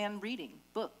watch a man reading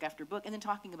book after book and then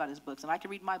talking about his books. And I can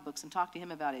read my books and talk to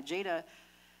him about it. Jada,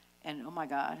 and oh my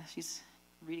God, she's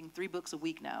reading 3 books a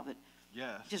week now. But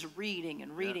Yes. just reading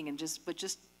and reading and just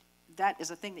that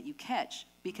is a thing that you catch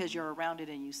because you're around it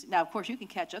and you see. Now, of course, you can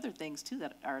catch other things too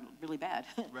that are really bad.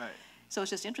 Right. So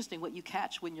it's just interesting what you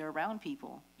catch when you're around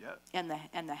people. Yep. And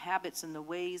the habits and the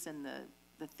ways and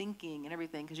the thinking and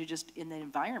everything because you're just in the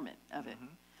environment of it.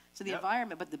 So the Yep.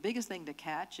 environment, but the biggest thing to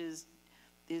catch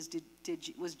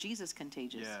was Jesus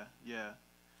contagious? Yeah, yeah.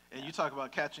 And you talk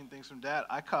about catching things from dad.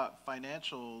 I caught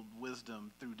financial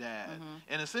wisdom through dad.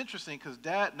 And it's interesting because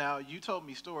dad, now you told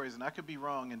me stories, and I could be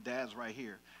wrong, and dad's right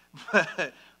here.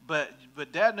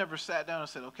 But dad never sat down and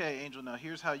said, okay, Angel, now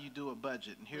here's how you do a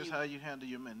budget, and here's how you handle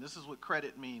your men. This is what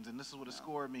credit means, and this is what a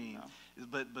score means.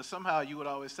 But somehow you would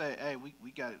always say, hey,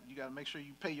 you got to make sure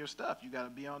you pay your stuff. You got to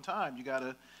be on time. You got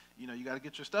to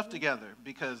get your stuff together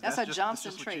because That's a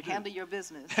Johnson just what trait. you do. Handle your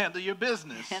business. Handle your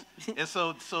business. And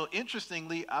so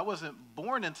interestingly, I wasn't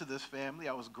born into this family.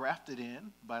 I was grafted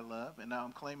in by love, and now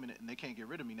I'm claiming it, and they can't get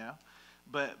rid of me now.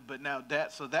 But now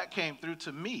that came through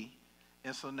to me,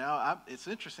 and so now it's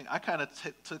interesting. I kind of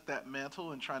took that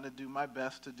mantle and trying to do my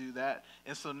best to do that.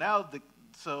 And so now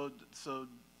so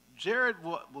Jared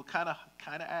will kind of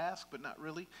ask, but not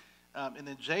really. And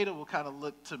then Jada will kind of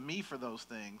look to me for those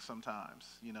things sometimes,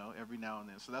 every now and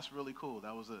then. So that's really cool.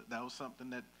 That was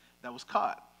something that was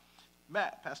caught.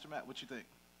 Pastor Matt, what you think?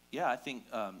 Yeah, I think,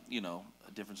 a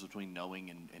difference between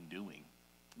knowing and doing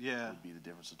Yeah. would be the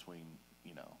difference between,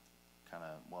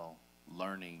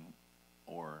 learning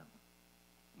or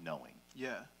knowing.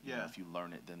 Yeah, You know, yeah. if you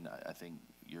learn it, then I think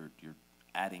you're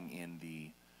adding in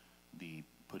the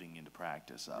putting into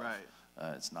practice of. Right.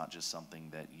 It's not just something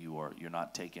that you're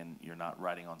not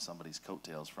riding on somebody's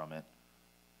coattails from it.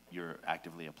 You're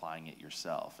actively applying it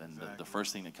yourself. And Exactly. the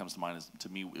first thing that comes to mind is, to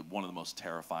me, one of the most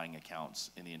terrifying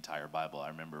accounts in the entire Bible. I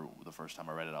remember the first time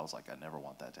I read it, I was like, I never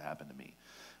want that to happen to me.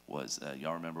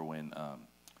 Y'all remember when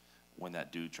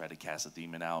that dude tried to cast a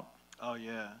demon out Oh,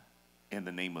 yeah. in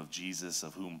the name of Jesus,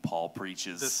 of whom Paul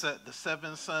preaches? The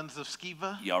 7 sons of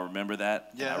Sceva? Y'all remember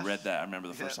that? Yes. And I read that. I remember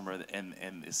the first Yeah. time I read it,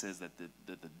 and it says that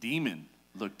the demon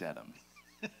looked at him.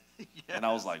 Yeah. And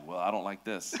I was like, well, I don't like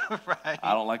this. Right.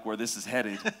 I don't like where this is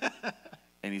headed.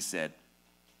 And he said,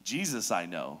 Jesus I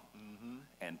know,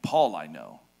 and Paul I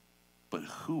know, but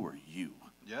who are you?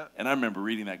 Yep. And I remember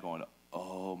reading that going,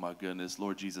 oh my goodness,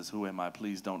 Lord Jesus, who am I?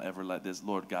 Please don't ever let this.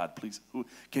 Lord God, please,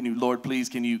 Lord, please,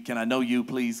 can I know you,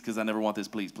 please? Because I never want this,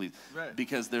 please. Right.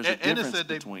 Because there's a And it difference said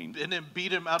between. and then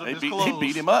beat him out of his They clothes.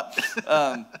 beat him up.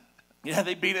 Yeah,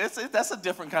 they beat it. That's a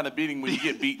different kind of beating when you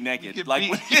get beat naked. get Like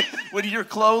beat. when you're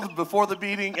clothed before the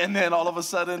beating, and then all of a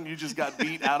sudden you just got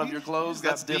beat out of your clothes. Got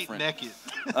That's beat different. naked.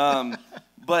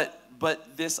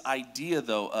 But this idea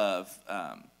though of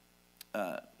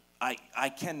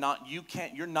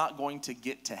you're not going to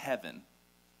get to heaven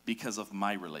because of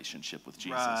my relationship with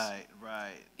Jesus. Right.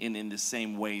 In the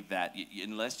same way that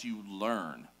unless you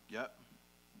learn Yep.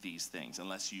 these things,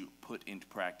 unless you put into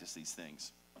practice these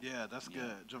things. Yeah, that's Yeah.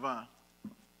 good. Javon.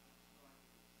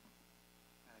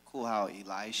 cool how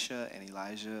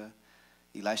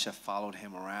Elisha followed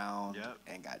him around Yep.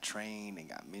 and got trained and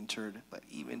got mentored. But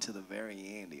even to the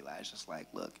very end, Elisha's like,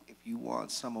 look, if you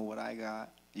want some of what I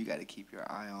got, you got to keep your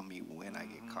eye on me when I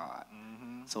get caught.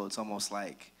 So it's almost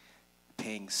like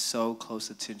paying so close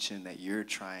attention that you're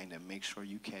trying to make sure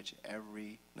you catch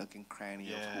every nook and cranny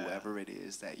of Yeah. whoever it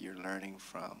is that you're learning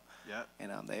from. Yep.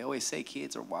 And they always say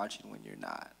kids are watching when you're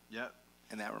not. Yep.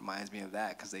 And that reminds me of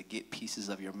that because they get pieces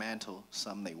of your mantle.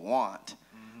 Some they want,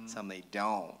 some they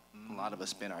don't. A lot of us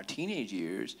spend our teenage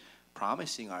years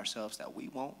promising ourselves that we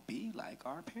won't be like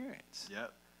our parents.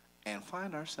 Yep. And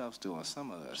find ourselves doing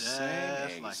some of the Just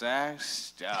same like exact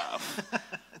stuff.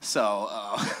 So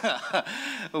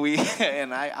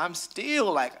I'm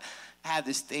still like, I have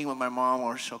this thing with my mom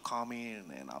where she'll call me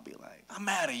and I'll be like, I'm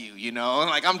mad at you, you know?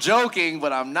 Like I'm joking,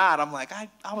 but I'm not. I'm like,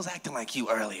 I was acting like you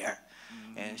earlier.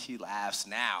 And she laughs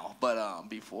now. But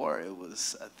before it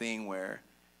was a thing where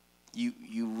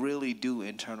you really do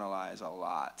internalize a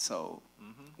lot. So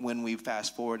when we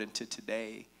fast forward into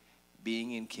today,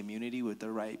 being in community with the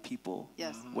right people,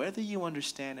 Yes. whether you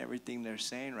understand everything they're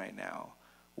saying right now,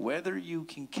 whether you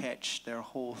can catch their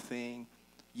whole thing,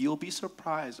 you'll be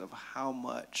surprised of how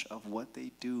much of what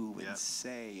they do and Yep.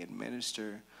 say and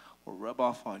minister will rub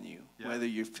off on you, Yep. whether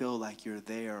you feel like you're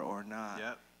there or not.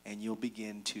 Yep. And you'll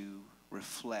begin to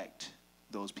reflect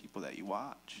those people that you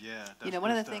watch. Yeah. That's You know,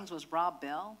 one of good the stuff. things was Rob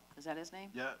Bell. Is that his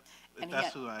name? Yep. And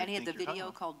That's he who I had, and he had think the you're talking video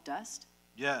about. called Dust.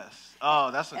 Yes. Oh,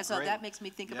 that's a And so great. that makes me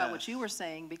think about what you Yes. were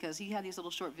saying, because he had these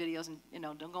little short videos, and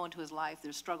don't go into his life.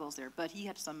 There's struggles there, but he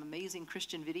had some amazing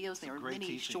Christian videos. There were great many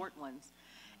teaching. short ones,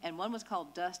 and one was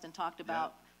called Dust, and talked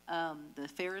about the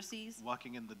Pharisees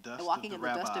Walking in the dust and walking of in the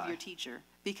the rabbi. dust of your teacher,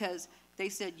 because they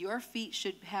said your feet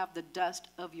should have the dust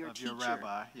of your Of your teacher,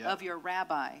 rabbi, yeah. of your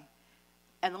rabbi.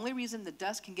 And the only reason the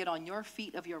dust can get on your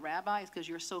feet of your rabbi is because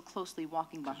you're so closely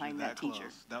walking 'Cause behind you're that teacher.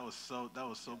 close. That was so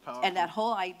powerful. And that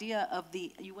whole idea of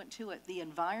you went to it, the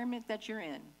environment that you're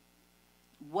in,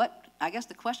 I guess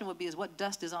the question would be is what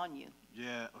dust is on you?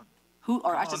 Yeah.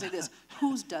 Or I Come should say on. this,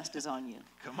 whose dust is on you?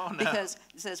 Come on now. Because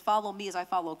it says, follow me as I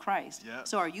follow Christ. Yep.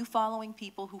 So are you following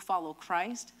people who follow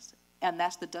Christ, and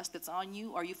that's the dust that's on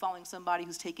you? Or are you following somebody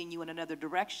who's taking you in another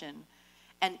direction?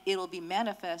 And it'll be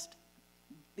manifest,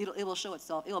 it will show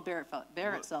itself, it'll bear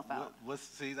itself out.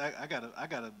 See, I got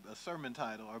a sermon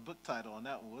title or book title on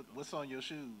that one. What's on your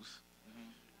shoes?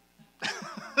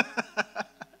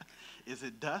 Is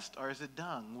it dust or is it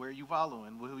dung? Where are you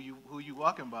following? Who you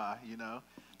walking by? You know,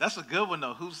 that's a good one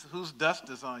though. Whose dust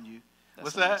is on you? That's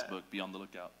What's the that? next book. Be on the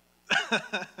lookout.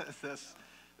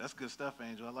 That's good stuff,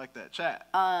 Angel. I like that. Chat.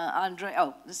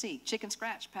 Let's see, Chicken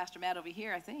Scratch, Pastor Matt over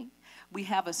here, I think. We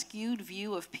have a skewed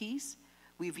view of peace.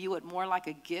 We view it more like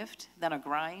a gift than a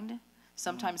grind.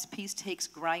 Sometimes peace takes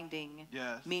grinding,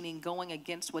 Yes. meaning going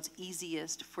against what's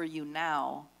easiest for you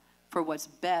now for what's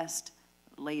best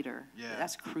later. Yeah.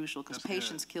 That's crucial, because That's good.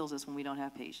 patience kills us when we don't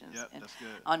have patience. Yep, And that's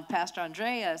good. on Pastor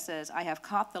Andrea says, I have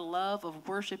caught the love of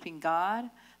worshiping God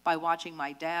by watching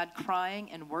my dad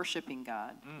crying and worshiping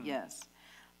God. Yes.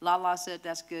 Lala said,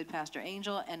 that's good, Pastor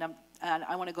Angel. And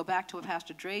I want to go back to what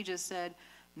Pastor Dre just said.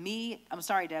 I'm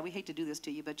sorry, Dad, we hate to do this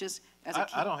to you, but just as a kid.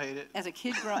 I don't hate it. As a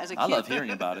kid, I love hearing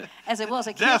about it. as a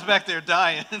kid, Dad's back there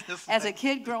dying. It's as a like-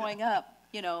 kid growing up,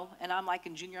 and I'm like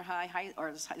in junior high,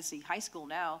 high school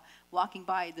now, walking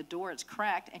by the door, it's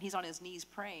cracked, and he's on his knees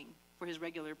praying for his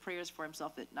regular prayers for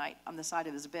himself at night on the side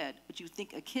of his bed, which you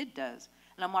think a kid does.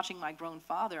 And I'm watching my grown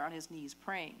father on his knees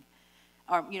praying.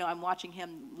 Or, I'm watching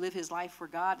him live his life for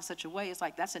God in such a way, it's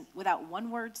like without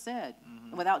one word said,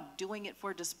 and without doing it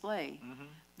for display.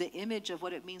 The image of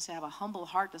what it means to have a humble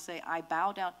heart to say, I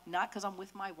bow down, not because I'm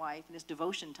with my wife and it's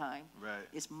devotion time. Right.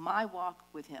 It's my walk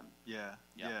with him. Yeah.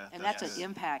 Yeah. Yeah. And that's good. an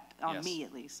impact on Yes. me,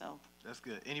 at least. So That's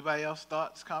good. Anybody else?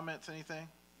 Thoughts, comments, anything?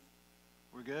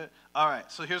 We're good? All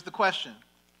right. So here's the question.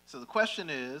 So the question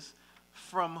is,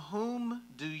 from whom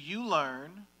do you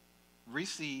learn,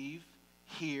 receive,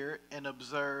 hear, and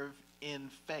observe in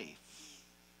faith?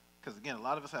 Because again, a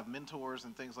lot of us have mentors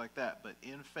and things like that, but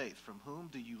in faith, from whom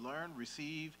do you learn,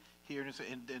 receive, hear,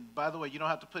 and by the way, you don't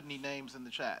have to put any names in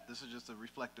the chat. This is just a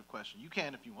reflective question. You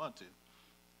can if you want to.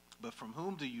 But from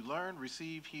whom do you learn,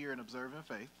 receive, hear, and observe in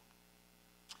faith?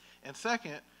 And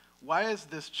second, why is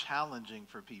this challenging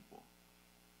for people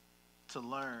to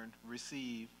learn,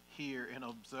 receive, hear, and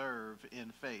observe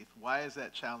in faith? Why is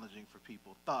that challenging for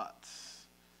people? Thoughts?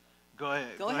 Go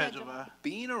ahead. Go ahead, Jabbar.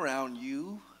 Being around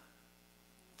you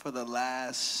for the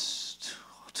last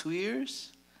 2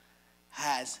 years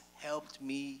has helped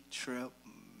me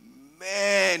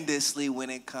tremendously when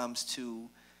it comes to,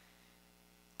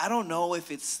 I don't know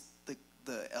if it's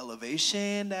the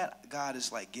elevation that God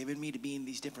is like giving me to be in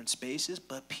these different spaces,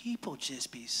 but people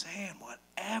just be saying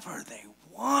whatever they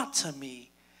want to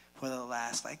me for the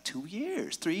last like 2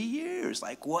 years, 3 years,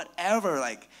 like whatever.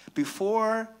 Like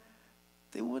before,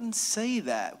 they wouldn't say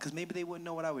that because maybe they wouldn't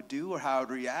know what I would do or how I would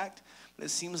react. But it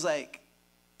seems like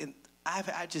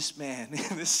man,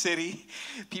 in this city,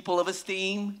 people of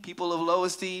esteem, people of low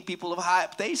esteem, people of high,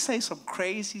 they say some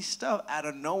crazy stuff out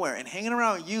of nowhere. And hanging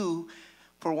around you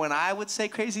for when I would say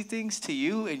crazy things to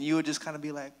you and you would just kind of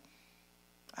be like,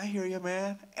 I hear you,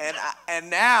 man. And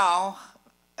now,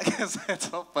 I guess that's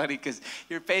so funny because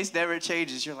your face never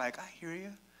changes. You're like, I hear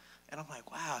you. And I'm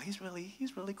like, wow, he's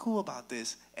really cool about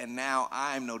this. And now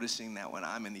I'm noticing that when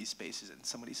I'm in these spaces and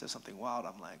somebody says something wild,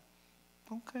 I'm like,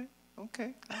 okay,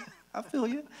 I feel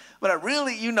you. But I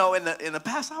really, in the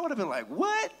past, I would have been like,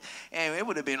 what? And it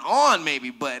would have been on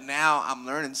maybe. But now I'm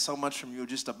learning so much from you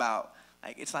just about,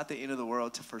 like, it's not the end of the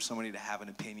world for somebody to have an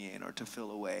opinion or to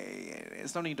feel away. And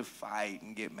there's no need to fight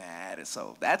and get mad. And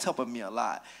so that's helping me a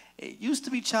lot. It used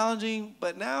to be challenging,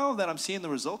 but now that I'm seeing the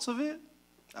results of it,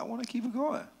 I want to keep it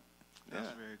going.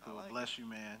 That's very cool. Bless you,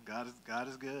 man. God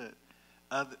is good.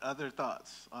 Other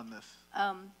thoughts on this?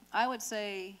 I would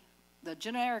say the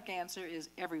generic answer is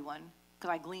everyone,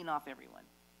 because I glean off everyone.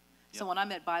 Yep. So when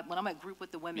I'm at group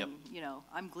with the women,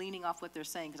 I'm gleaning off what they're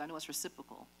saying because I know it's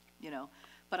reciprocal,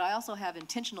 But I also have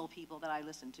intentional people that I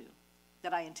listen to,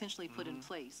 that I intentionally put in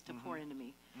place to pour into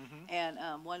me. And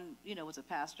one, was a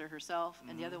pastor herself,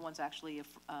 and the other one's actually a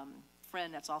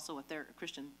friend that's also a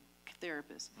Christian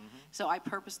therapist. So I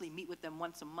purposely meet with them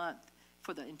once a month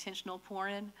for the intentional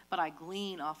pour-in, but I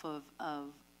glean off of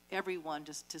everyone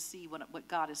just to see what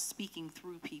God is speaking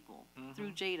through people,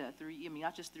 through Jada,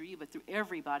 not just through you, but through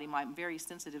everybody. I'm very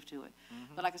sensitive to it.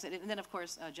 But like I said, and then of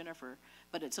course Jennifer.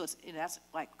 But that's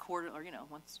like quarter or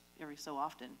once every so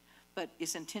often. But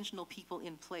it's intentional people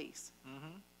in place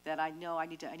that I know I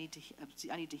need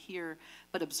to hear.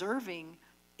 But observing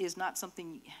is not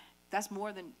something that's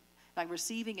more than like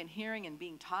receiving and hearing and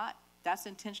being taught. That's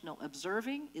intentional.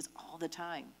 Observing is all the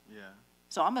time. Yeah.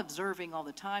 So I'm observing all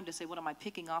the time to say, what am I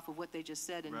picking off of what they just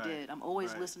said and did? I'm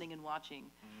always listening and watching.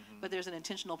 But there's an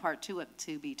intentional part to it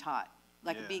to be taught,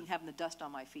 like having the dust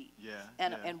on my feet.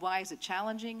 And why is it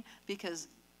challenging? Because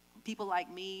people like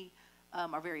me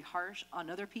are very harsh on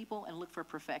other people and look for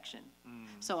perfection.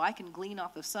 So I can glean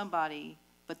off of somebody,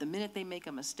 but the minute they make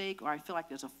a mistake or I feel like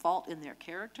there's a fault in their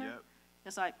character,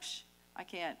 it's like, I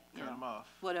can't, Cut them off.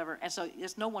 whatever. And so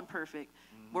there's no one perfect.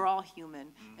 We're all human.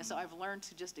 And so I've learned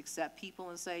to just accept people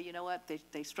and say, you know what,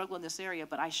 they struggle in this area,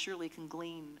 but I surely can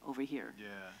glean over here.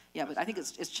 Yeah, but I think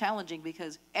it's challenging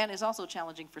and it's also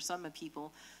challenging for some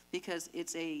people because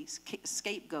it's a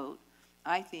scapegoat,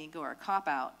 I think, or a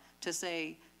cop-out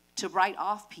to write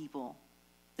off people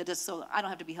so I don't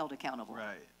have to be held accountable.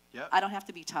 Right. Yep. I don't have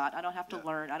to be taught. I don't have to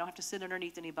learn. I don't have to sit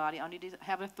underneath anybody. I don't need to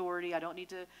have authority. I don't need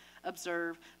to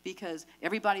observe because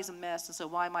everybody's a mess, and so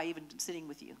why am I even sitting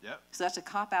with you? Yep. So that's a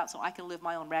cop-out so I can live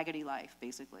my own raggedy life,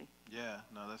 basically. Yeah,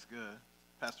 no, that's good.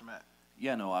 Pastor Matt.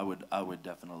 Yeah, no, I would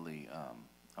definitely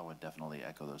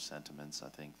echo those sentiments. I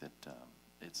think that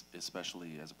it's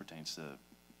especially as it pertains to,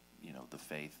 the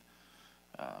faith,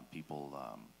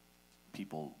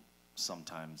 people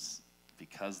sometimes,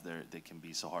 because they can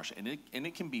be so harsh, and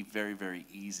it can be very, very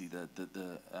easy.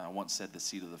 I once said the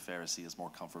seat of the Pharisee is more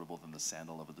comfortable than the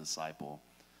sandal of a disciple,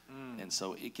 and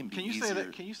so it can be easier.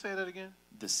 Can you say that again?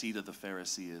 The seat of the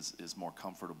Pharisee is more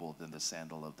comfortable than the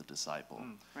sandal of the disciple,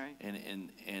 right?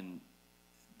 And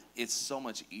it's so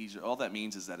much easier. All that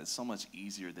means is that it's so much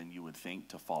easier than you would think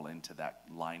to fall into that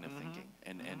line of thinking,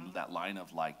 and that line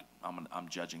of like I'm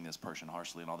judging this person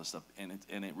harshly and all this stuff, and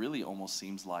it really almost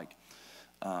seems like.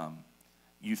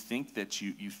 You think that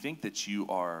you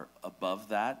are above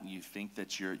that. You think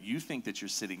that you're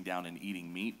sitting down and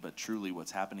eating meat, but truly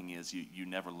what's happening is you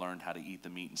never learned how to eat the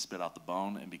meat and spit out the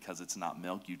bone, and because it's not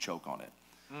milk, you choke on it.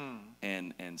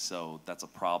 And so that's a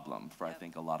problem for I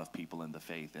think a lot of people in the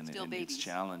faith, and it's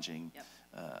challenging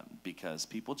because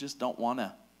people just don't want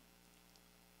to.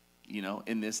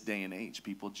 In this day and age,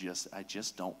 people I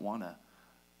just don't want to,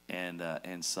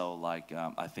 and so like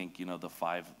I think the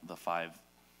five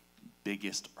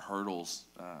biggest hurdles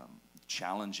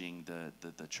challenging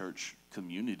the church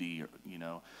community,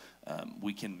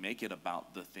 we can make it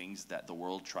about the things that the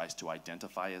world tries to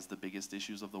identify as the biggest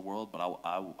issues of the world, but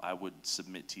I would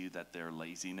submit to you that they're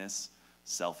laziness,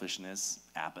 selfishness,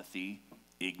 apathy,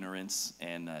 ignorance,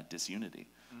 and disunity.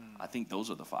 I think those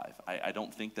are the five. I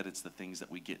don't think that it's the things that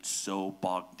we get so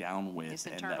bogged down with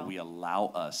and that we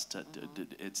allow us to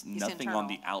it's nothing on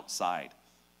the outside.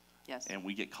 Yes. And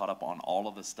we get caught up on all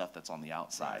of the stuff that's on the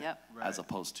outside Yep. as Right.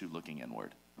 opposed to looking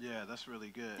inward. Yeah, that's really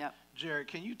good. Yep. Jared,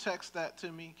 can you text that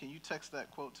to me? Can you text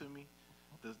that quote to me?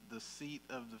 The seat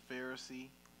of the Pharisee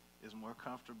is more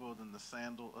comfortable than the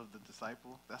sandal of the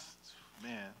disciple. That's,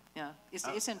 man. Yeah,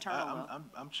 it's internal, Will.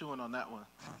 I'm chewing on that one.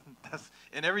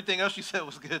 And everything else you said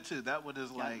was good too. That one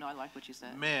is Yeah, like, no, I like what you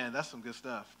said. man, that's some good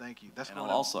stuff. Thank you. That's And going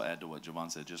I'll up. also add to what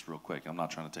Javon said just real quick. I'm not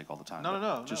trying to take all the time. No, but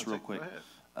no, no. Just no, real go quick.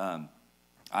 ahead.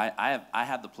 I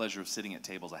have the pleasure of sitting at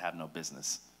tables I have no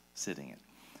business sitting at.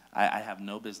 I have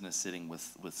no business sitting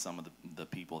with some of the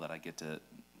people that I get to,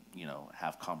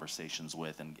 have conversations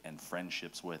with and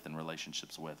friendships with and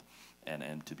relationships with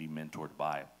and to be mentored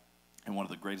by. And one of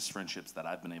the greatest friendships that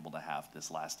I've been able to have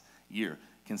this last year,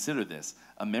 consider this,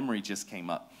 a memory just came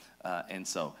up. And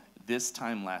so this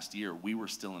time last year, we were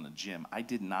still in a gym. I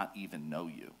did not even know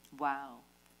you Wow.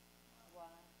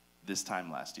 this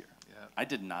time last year. Yeah. I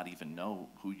did not even know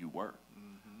who you were.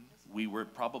 We were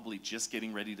probably just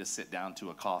getting ready to sit down to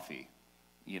a coffee,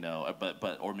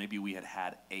 or maybe we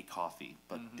had a coffee,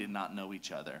 but did not know each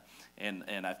other. And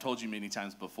I've told you many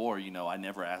times before, I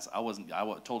never asked,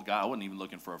 told God I wasn't even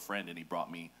looking for a friend, and he brought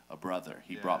me a brother.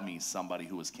 He brought me somebody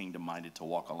who was kingdom-minded to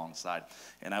walk alongside.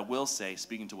 And I will say,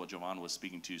 speaking to what Javon was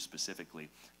speaking to specifically,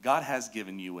 God has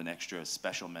given you an extra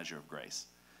special measure of grace.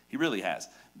 He really has,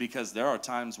 because there are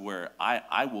times where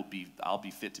I'll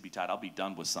be fit to be tied. I'll be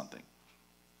done with something.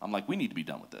 I'm like, we need to be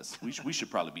done with this. We should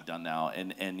probably be done now.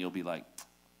 And you'll be like,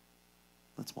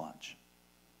 let's watch.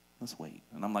 Let's wait.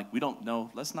 And I'm like, we don't know.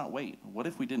 Let's not wait. What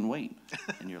if we didn't wait?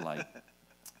 And you're like,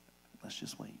 let's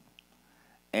just wait.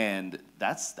 And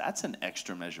that's an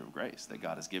extra measure of grace that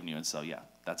God has given you. And so, yeah,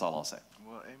 that's all I'll say.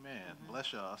 Well, amen.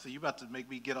 Bless y'all. So you about to make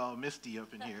me get all misty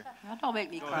up in here. Now, don't make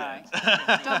me Go cry.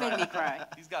 ahead. Don't make me cry.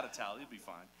 He's got a towel. He'll be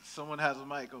fine. Someone has a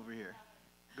mic over here.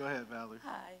 Go ahead, Valerie.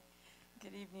 Hi,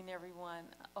 good evening, everyone.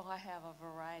 I have a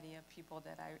variety of people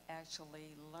that I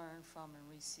actually learn from and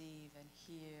receive and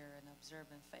hear and observe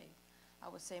in faith. I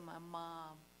would say my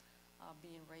mom,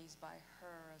 being raised by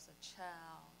her as a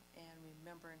child and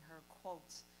remembering her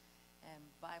quotes and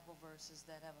Bible verses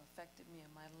that have affected me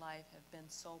in my life have been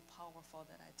so powerful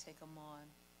that I take them on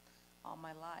all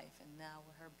my life. And now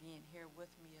with her being here with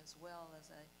me as well as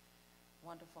a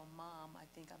wonderful mom, I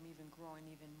think I'm even growing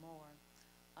even more.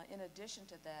 In addition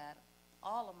to that,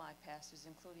 all of my pastors,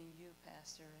 including you,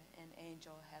 Pastor, and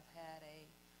Angel, have had a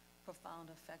profound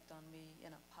effect on me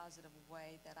in a positive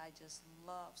way that I just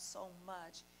love so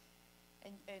much.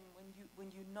 And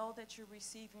when you know that you're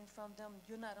receiving from them,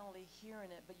 you're not only hearing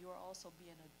it, but you're also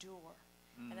being a doer.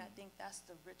 And I think that's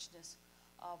the richness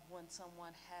of when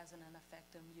someone has an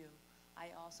effect on you.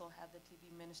 I also have the TV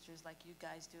ministers like you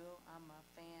guys do. I'm a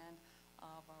fan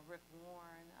of Rick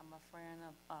Warren. I'm a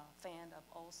fan of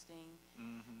Osteen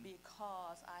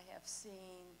because I have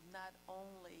seen not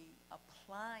only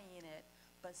applying it,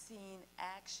 but seeing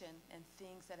action and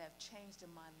things that have changed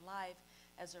in my life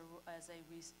as a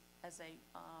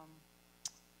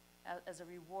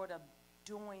reward of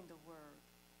doing the word.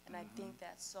 And I think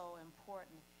that's so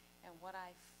important. And what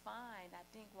I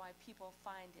think why people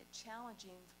find it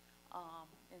challenging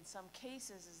in some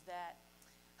cases is that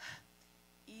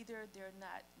either they're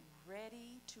not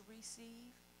ready to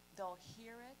receive, they'll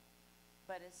hear it,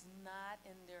 but it's not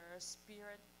in their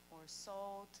spirit or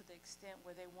soul to the extent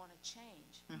where they want to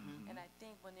change. And I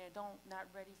think when they're not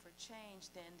ready for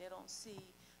change, then they don't see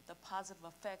the positive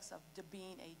effects of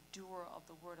being a doer of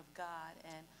the Word of God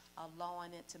and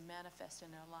allowing it to manifest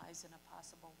in their lives in a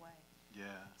possible way.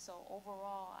 Yeah. So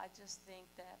overall, I just think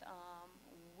that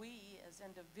we as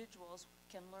individuals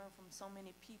can learn from so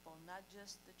many people, not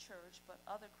just the church, but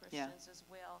other Christians as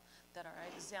well, that are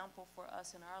an example for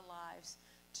us in our lives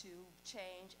to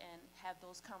change and have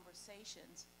those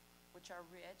conversations, which are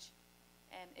rich.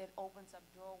 And it opens up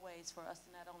doorways for us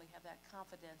to not only have that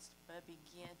confidence, but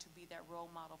begin to be that role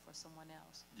model for someone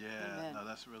else. Yeah, Amen. no,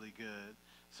 that's really good.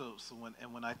 So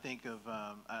when I think of,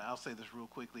 I'll say this real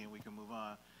quickly and we can move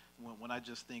on. When I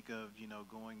just think of,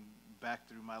 going back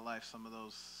through my life, some of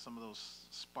those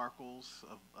sparkles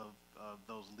of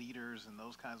those leaders and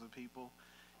those kinds of people,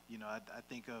 I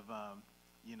think of,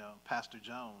 Pastor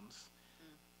Jones,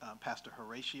 Pastor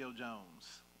Horatio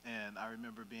Jones. And I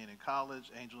remember being in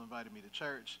college. Angel invited me to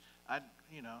church. I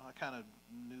kind of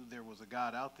knew there was a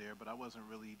God out there, but I wasn't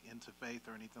really into faith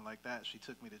or anything like that. She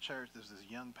took me to church. There's this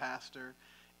young pastor,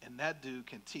 and that dude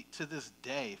can teach. To this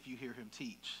day, if you hear him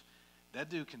teach, that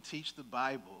dude can teach the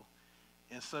Bible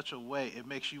in such a way it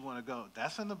makes you want to go,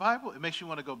 that's in the Bible? It makes you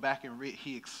want to go back and read.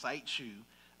 He excites you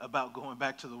about going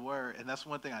back to the Word. And that's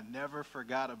one thing I never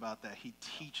forgot about that. He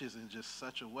teaches in just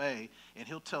such a way, and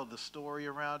he'll tell the story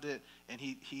around it, and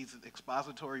he's an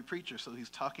expository preacher, so he's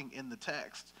talking in the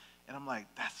text. And I'm like,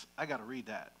 I got to read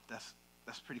that.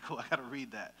 That's pretty cool. I got to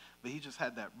read that. But he just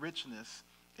had that richness.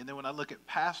 And then when I look at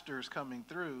pastors coming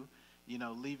through,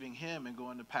 leaving him and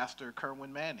going to Pastor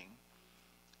Kerwin Manning.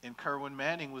 And Kerwin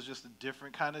Manning was just a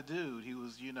different kind of dude.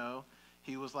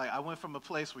 He was like, I went from a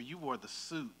place where you wore the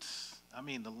suits. I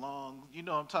mean, the long,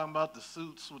 I'm talking about the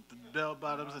suits with the bell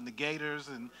bottoms and the gaiters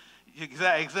and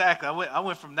exactly. I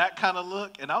went from that kind of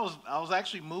look, and I was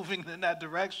actually moving in that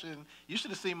direction. You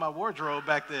should have seen my wardrobe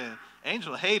back then.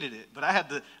 Angel hated it, but I had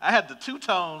the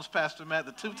two-tones, Pastor Matt,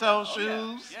 the two-tone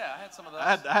shoes. Yeah, I had some of those.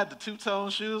 I had the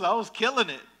two-tone shoes. I was killing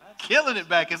it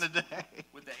back in the day.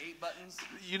 With the 8 buttons?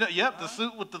 Yep, the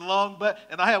suit with the long butt.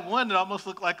 And I had one that almost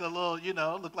looked like a little,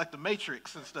 looked like the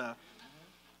Matrix and stuff.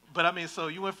 But I mean, so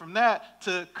you went from that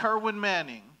to Kerwin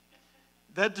Manning.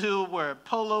 That dude wore a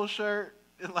polo shirt,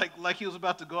 and like he was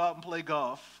about to go out and play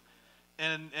golf.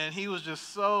 And he was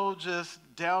just so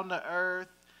down to earth.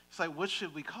 It's like, what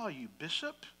should we call you?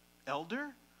 Bishop?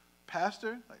 Elder?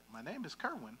 Pastor? Like, my name is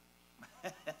Kerwin.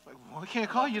 Like, well, we can't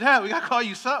call you that. We got to call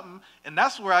you something. And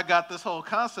that's where I got this whole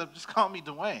concept. Just call me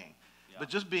Dwayne. Yeah. But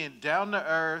just being down to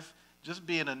earth, just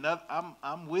being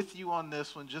I'm with you on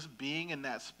this one, just being in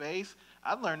that space.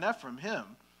 I learned that from him.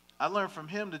 I learned from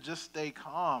him to just stay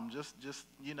calm, just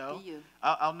Be you.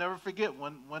 I'll never forget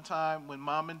one time when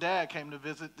Mom and Dad came to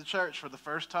visit the church for the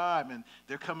first time, and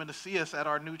they're coming to see us at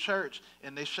our new church,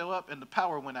 and they show up and the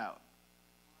power went out.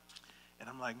 And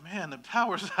I'm like, man, the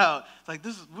power's out. It's like,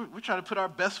 we're trying to put our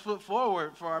best foot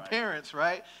forward for our parents,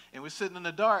 right? And we're sitting in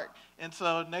the dark. And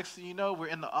so next thing you know, we're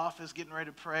in the office getting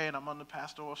ready to pray, and I'm on the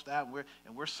pastoral staff,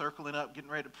 and we're circling up, getting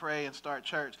ready to pray and start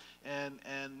church. And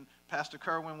Pastor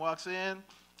Kerwin walks in,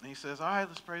 and he says, all right,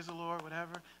 let's praise the Lord,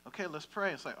 whatever. Okay, let's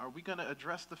pray. It's like, are we going to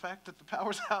address the fact that the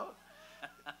power's out?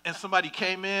 And somebody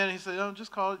came in, and he said, oh, just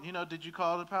call it, did you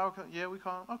call the power? Yeah, we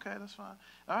called him. Okay, that's fine.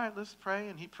 All right, let's pray.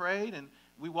 And he prayed, and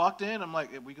we walked in. I'm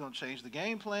like, are we going to change the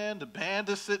game plan? The band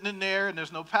is sitting in there, and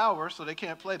there's no power, so they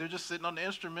can't play. They're just sitting on the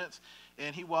instruments.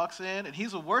 And he walks in, and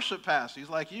he's a worship pastor. He's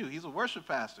like you. He's a worship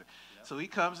pastor. Yep. So he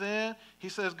comes in. He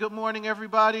says, good morning,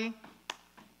 everybody.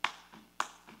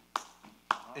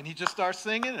 And he just starts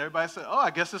singing, and everybody said, oh, I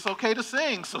guess it's okay to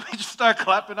sing. So we just start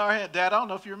clapping our hands. Dad, I don't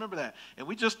know if you remember that. And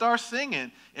we just start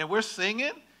singing, and we're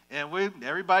singing, and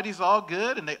everybody's all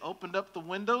good, and they opened up the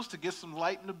windows to get some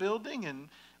light in the building, and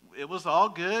it was all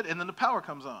good, and then the power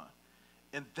comes on.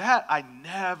 And that, I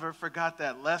never forgot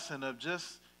that lesson of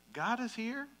just, God is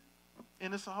here,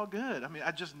 and it's all good. I mean,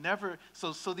 I just never,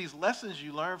 so these lessons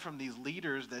you learn from these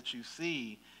leaders that you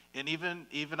see, and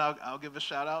even I'll give a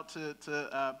shout out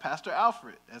to Pastor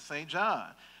Alfred at St. John.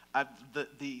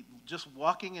 Just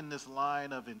walking in this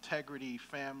line of integrity,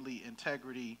 family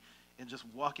integrity, and just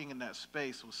walking in that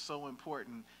space was so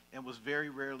important and was very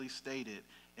rarely stated.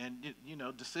 And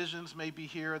decisions may be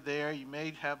here or there. You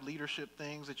may have leadership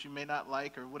things that you may not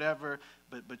like or whatever,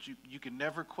 but you can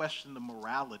never question the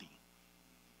morality.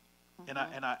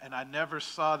 Mm-hmm. And I never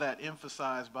saw that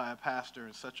emphasized by a pastor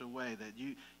in such a way that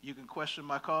you can question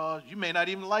my cause. You may not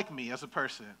even like me as a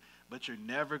person, but you're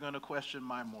never going to question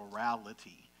my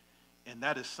morality. And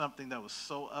that is something that was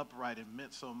so upright and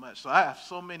meant so much. So I have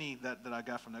so many that I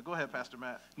got from that. Go ahead, Pastor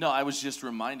Matt. No, I was just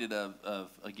reminded of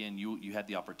again, you had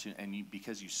the opportunity, and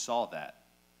because you saw that,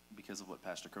 because of what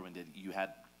Pastor Kerwin did, you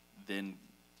had then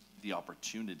the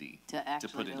opportunity to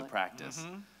put into practice.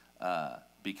 Mm-hmm.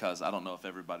 Because I don't know if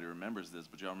everybody remembers this,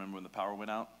 but y'all remember when the power went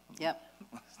out? Yep.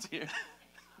 Last year?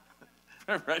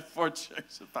 Right before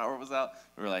church, the power was out.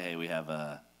 We were like, hey, we have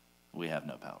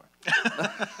no power.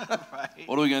 Right.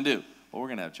 What are we going to do? Well, we're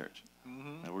going to have church.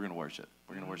 Mm-hmm. And we're going to worship.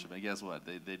 We're going to worship. And guess what?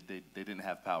 They didn't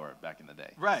have power back in the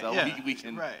day. Right. So yeah. we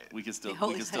can still have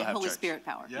Holy church. Spirit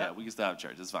power. Yep. Yeah, we can still have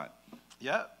church. It's fine.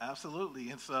 Yeah,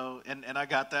 absolutely. And so, and I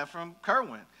got that from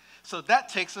Kerwin. So that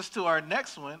takes us to our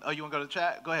next one. Oh, you want to go to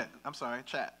chat? Go ahead. I'm sorry,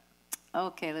 chat.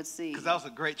 Okay, let's see. Because that was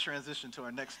a great transition to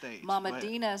our next stage. Mama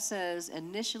Dina says,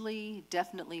 initially,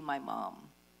 definitely my mom.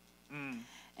 Mm.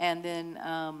 And then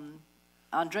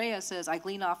Andrea says, I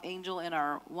glean off Angel in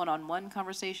our one-on-one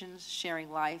conversations,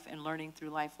 sharing life and learning through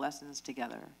life lessons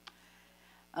together.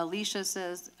 Alicia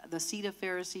says, the seat of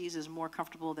Pharisees is more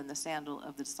comfortable than the sandal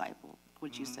of the disciple,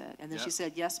 which you said. And then she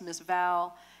said, yes, Miss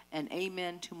Val, and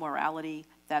amen to morality.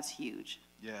 That's huge.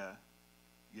 Yeah,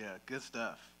 good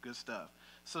stuff, good stuff.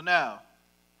 So now,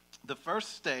 the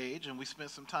first stage, and we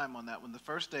spent some time on that one, the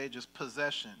first stage is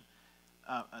possession.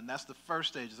 And that's the first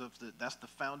stage, that's the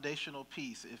foundational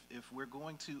piece. If we're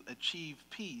going to achieve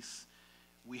peace,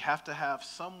 we have to have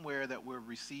somewhere that we're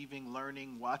receiving,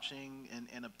 learning, watching,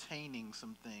 and obtaining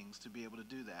some things to be able to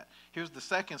do that. Here's the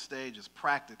second stage is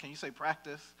practice. Can you say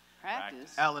practice?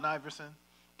 Practice. Allen Iverson,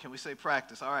 can we say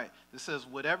practice? All right. This says,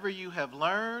 whatever you have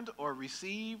learned or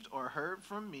received or heard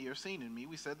from me or seen in me,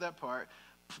 we said that part,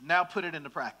 now put it into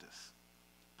practice.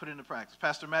 Put it into practice.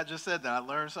 Pastor Matt just said that. I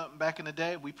learned something back in the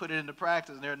day. We put it into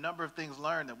practice, and there are a number of things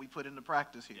learned that we put into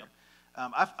practice here.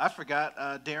 Yep. I forgot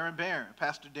Darren Barron,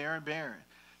 Pastor Darren Barron.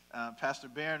 Pastor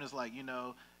Barron is like,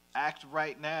 act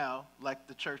right now like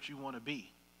the church you want to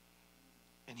be.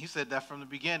 And he said that from the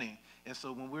beginning. And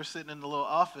so when we're sitting in the little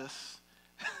office,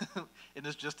 and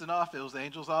it's just an office, it was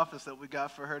Angel's office that we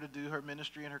got for her to do her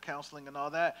ministry and her counseling and all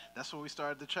that. That's where we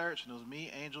started the church. And it was me,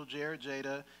 Angel, Jared,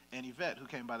 Jada, and Yvette who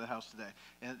came by the house today.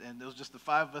 And it was just the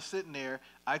 5 of us sitting there.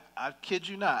 I kid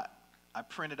you not, I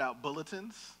printed out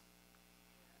bulletins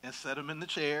and set them in the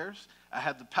chairs. I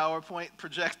had the PowerPoint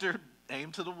projector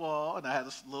aimed to the wall, and I had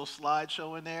a little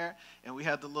slideshow in there, and we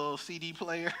had the little CD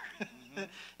player,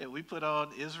 and we put on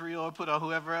Israel, put on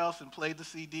whoever else, and played the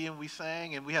CD, and we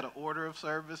sang, and we had an order of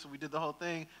service, and we did the whole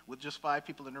thing with just 5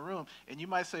 people in the room. And you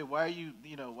might say, why are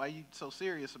you so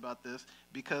serious about this?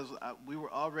 Because we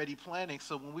were already planning,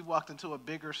 so when we walked into a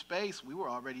bigger space, we were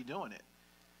already doing it.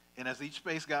 And as each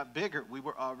space got bigger, we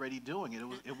were already doing it.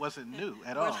 It wasn't new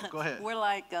at all. Go ahead. We're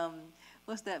like,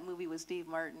 what's that movie with Steve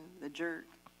Martin, The Jerk?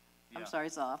 Yeah. I'm sorry,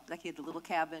 it's off. Like he had the little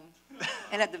cabin.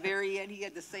 And at the very end, he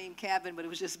had the same cabin, but it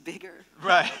was just bigger.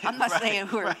 Right. I'm not saying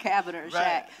we're a cabin or a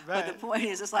shack, right. but the point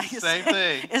is, it's like Same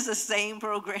thing. It's the same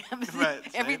program. Right,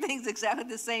 Everything's exactly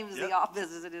the same as The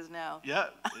Office as it is now. Yeah,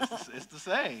 it's the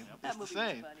same. That It's the movie was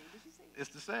same. funny. Did you say It's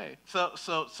the same.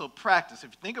 So practice.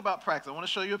 If you think about practice, I want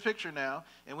to show you a picture now,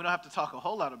 and we don't have to talk a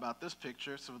whole lot about this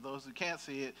picture. So for those who can't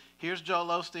see it, here's Joel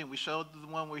Osteen. We showed the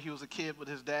one where he was a kid with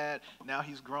his dad. Now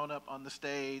he's grown up on the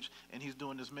stage, and he's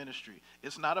doing this ministry.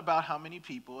 It's not about how many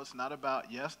people. It's not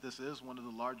about, yes, this is one of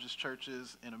the largest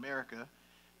churches in America.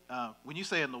 When you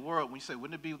say in the world, when you say,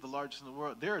 wouldn't it be the largest in the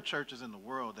world? There are churches in the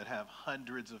world that have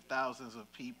hundreds of thousands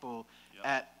of people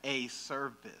at a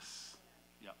service.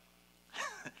 Yep.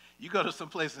 You go to some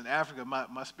place in Africa,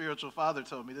 my spiritual father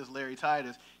told me this, Larry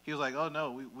Titus, he was like, oh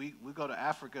no, we go to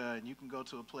Africa and you can go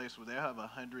to a place where they have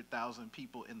 100,000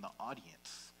 people in the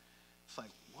audience. It's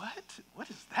like, what? What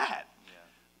is that?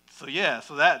 Yeah.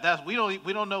 So that's we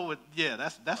don't know what,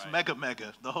 that's Right.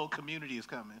 mega. The whole community is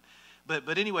coming.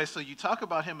 But anyway, so you talk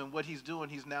about him and what he's doing,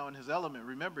 he's now in his element.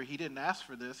 Remember, he didn't ask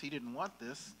for this, he didn't want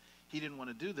this. He didn't want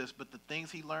to do this, but the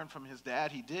things he learned from his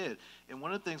dad, he did. And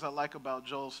one of the things I like about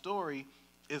Joel's story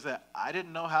is that I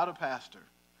didn't know how to pastor.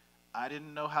 I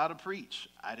didn't know how to preach.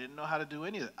 I didn't know how to do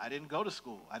any of it. I didn't go to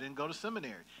school. I didn't go to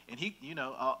seminary. And he,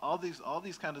 all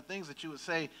these kind of things that you would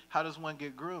say, how does one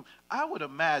get groomed? I would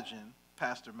imagine,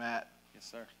 Pastor Matt. Yes,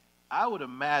 sir. I would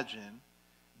imagine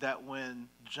that when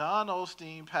John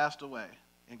Osteen passed away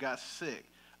and got sick,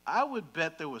 I would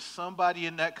bet there was somebody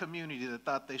in that community that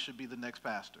thought they should be the next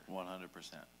pastor. 100%.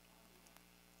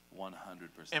 100%.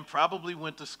 And probably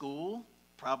went to school,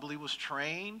 probably was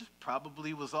trained,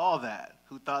 probably was all that,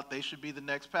 who thought they should be the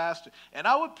next pastor. And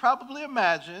I would probably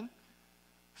imagine,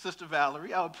 Sister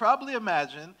Valerie, I would probably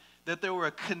imagine that there were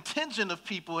a contingent of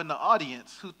people in the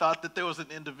audience who thought that there was an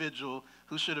individual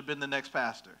who should have been the next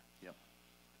pastor. Yep.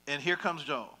 And here comes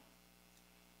Joel,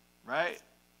 right?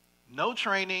 No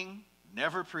training,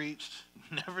 never preached,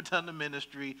 never done the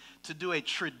ministry, to do a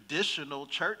traditional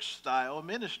church-style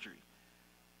ministry.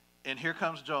 And here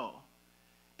comes Joel.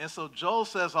 And so Joel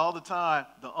says all the time,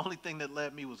 the only thing that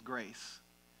led me was grace,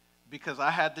 because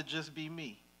I had to just be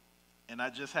me. And I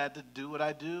just had to do what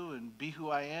I do and be who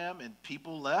I am, and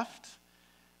people left.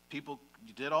 People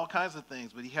did all kinds of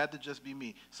things, but he had to just be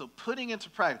me. So putting into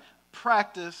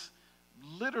practice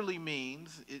literally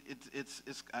means,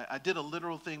 I did a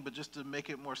literal thing, but just to make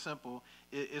it more simple,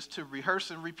 is to rehearse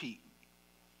and repeat.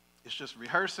 It's just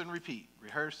rehearse and repeat,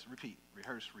 rehearse, repeat,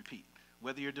 rehearse, repeat.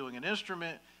 Whether you're doing an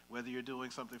instrument, whether you're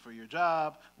doing something for your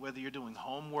job, whether you're doing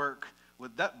homework.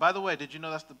 By the way, did you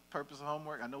know that's the purpose of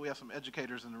homework? I know we have some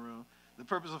educators in the room. The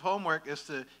purpose of homework is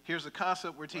here's a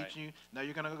concept we're teaching you. Now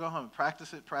you're going to go home and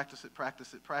practice it, practice it,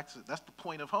 practice it, practice it. That's the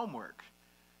point of homework,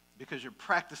 because you're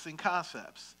practicing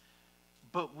concepts.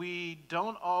 But we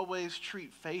don't always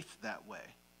treat faith that way.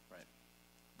 Right.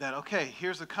 That, okay,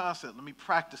 here's a concept. Let me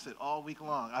practice it all week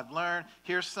long. I've learned,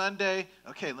 here's Sunday.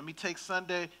 Okay, let me take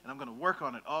Sunday, and I'm going to work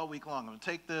on it all week long. I'm going to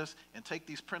take this and take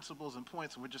these principles and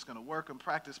points, and we're just going to work and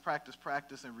practice, practice,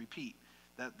 practice, and repeat.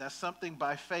 That's something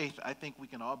by faith I think we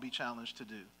can all be challenged to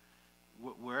do.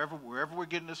 wherever we're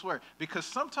getting this word. Because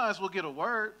sometimes we'll get a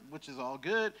word, which is all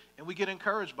good, and we get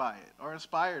encouraged by it or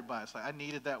inspired by it. It's like, I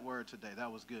needed that word today.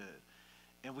 That was good.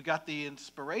 And we got the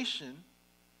inspiration,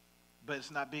 but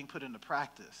it's not being put into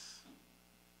practice,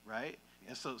 right?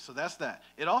 And so that's that.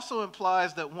 It also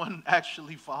implies that one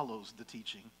actually follows the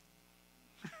teaching,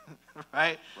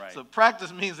 right? So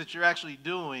practice means that you're actually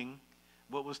doing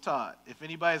what was taught. If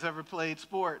anybody's ever played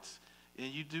sports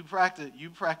and you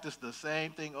practice the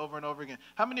same thing over and over again.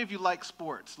 How many of you like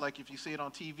sports? Like if you see it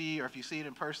on TV or if you see it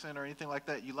in person or anything like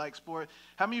that, you like sport?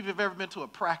 How many of you have ever been to a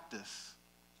practice?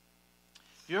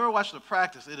 If you ever watched a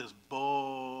practice, it is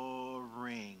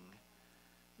boring.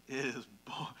 It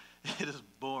is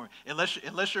boring.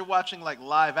 Unless you're watching like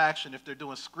live action if they're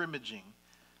doing scrimmaging.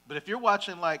 But if you're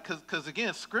watching like, because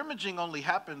again, scrimmaging only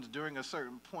happens during a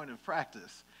certain point of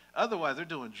practice. Otherwise, they're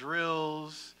doing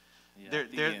drills. Yeah,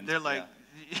 they're like,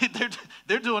 yeah.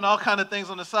 they're doing all kind of things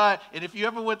on the side. And if you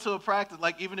ever went to a practice,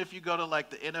 like even if you go to like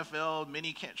the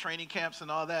NFL training camps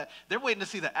and all that, they're waiting to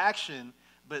see the action.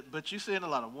 But you're seeing a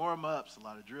lot of warm-ups, a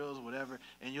lot of drills, whatever,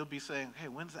 and you'll be saying, hey,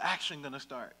 when's the action going to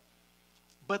start?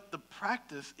 But the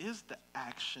practice is the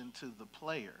action to the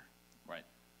player. Right.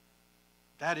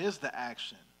 That is the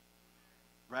action.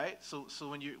 Right? So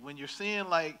when you're seeing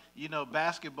like,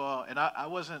 basketball, and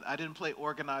I didn't play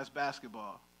organized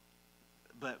basketball,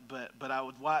 but I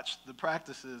would watch the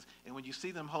practices, and when you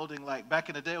see them holding, like back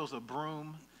in the day it was a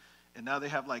broom, and now they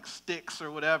have like sticks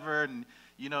or whatever, and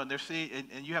and they're seeing,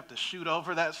 and you have to shoot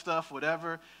over that stuff,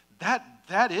 whatever.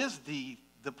 That is the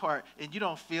part, and you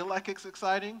don't feel like it's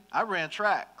exciting. I ran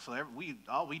track, so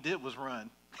all we did was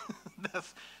run.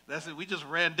 That's it. We just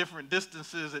ran different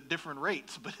distances at different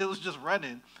rates, but it was just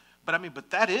running. But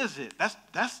that is it.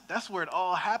 That's where it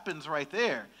all happens right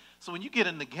there. So when you get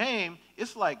in the game,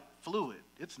 it's like fluid.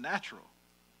 It's natural.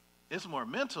 It's more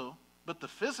mental, but the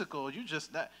physical,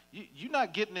 you're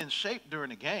not getting in shape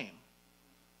during the game.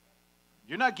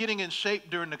 You're not getting in shape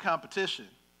during the competition.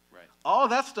 Right. All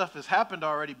that stuff has happened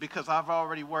already because I've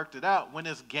already worked it out. When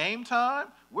it's game time,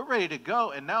 we're ready to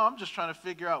go, and now I'm just trying to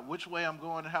figure out which way I'm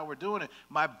going and how we're doing it.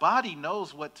 My body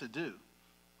knows what to do.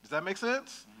 Does that make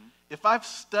sense? Mm-hmm. If I've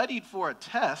studied for a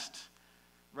test,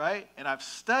 right, and I've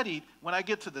studied, when I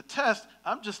get to the test,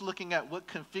 I'm just looking at what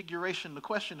configuration the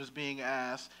question is being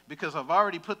asked because I've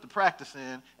already put the practice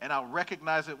in, and I'll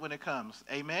recognize it when it comes.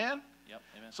 Amen? Yep,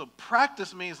 amen. So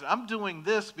practice means that I'm doing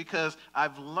this because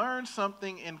I've learned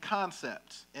something in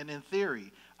concept and in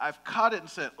theory. I've caught it and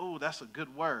said, oh, that's a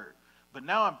good word. But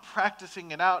now I'm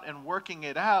practicing it out and working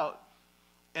it out.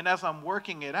 And as I'm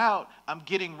working it out, I'm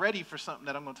getting ready for something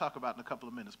that I'm going to talk about in a couple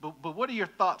of minutes. But what are your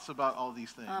thoughts about all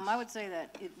these things? I would say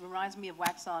that it reminds me of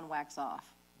wax on, wax off.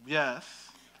 Yes.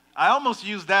 I almost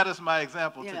used that as my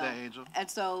example today, Angel.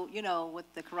 And so, with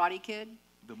the Karate Kid.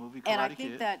 The movie Karate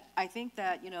Kid. And I think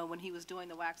that, when he was doing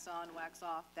the wax on, wax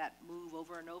off, that move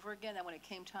over and over again, that when it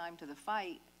came time to the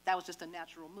fight, that was just a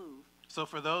natural move. So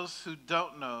for those who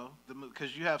don't know,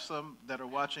 because you have some that are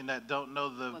watching that don't know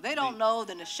the... Well, they don't know,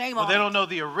 then the shame on them. Well, they them. don't know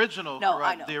the original Karate.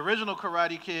 I know. The original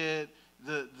Karate Kid,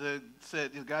 the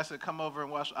guy said, come over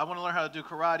and watch. I want to learn how to do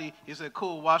karate. He said,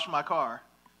 cool, wash my car.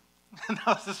 And that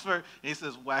was his first. He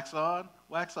says, wax on,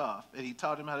 wax off. And he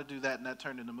taught him how to do that, and that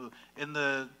turned into move. In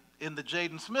the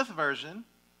Jaden Smith version,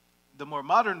 the more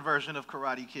modern version of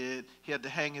Karate Kid, he had to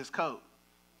hang his coat.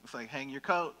 It's like, hang your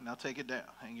coat, now take it down.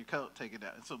 Hang your coat, take it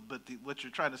down. And so, what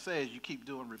you're trying to say is you keep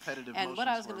doing repetitive motions. And what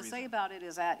I was going to say about it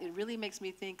is that it really makes me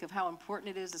think of how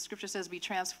important it is. The scripture says, be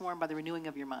transformed by the renewing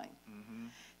of your mind. Mm-hmm.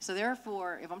 So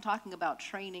therefore, if I'm talking about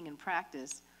training and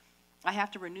practice, I have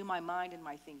to renew my mind and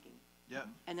my thinking. Yep.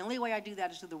 And the only way I do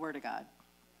that is through the Word of God.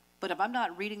 But if I'm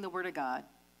not reading the Word of God,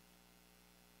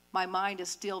 my mind is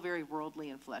still very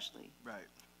worldly and fleshly. Right.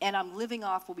 And I'm living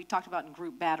off what we talked about in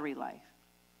group battery life.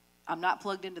 I'm not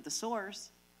plugged into the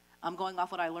source. I'm going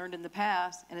off what I learned in the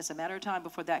past, and it's a matter of time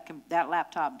before that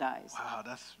laptop dies. Wow,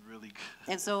 that's really good.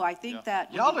 And so I think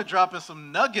that... Y'all are dropping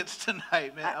some nuggets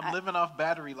tonight, man. I'm living off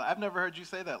battery life. I've never heard you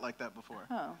say that like that before.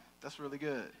 Oh. That's really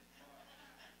good.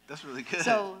 That's really good.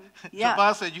 So, yeah.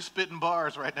 Javon said you spitting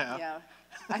bars right now. Yeah.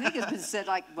 I think it's been said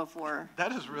like before.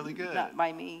 That is really good. Not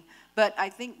by me. But I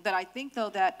think though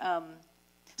that...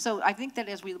 so I think that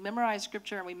as we memorize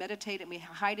Scripture and we meditate and we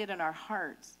hide it in our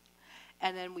hearts,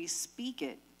 and then we speak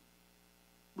it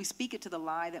to the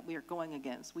lie that we are going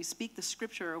against. We speak the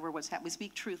Scripture over what's happening. We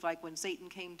speak truth, like when Satan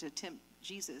came to tempt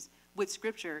Jesus with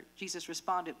Scripture, Jesus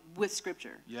responded with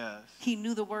Scripture. Yes. He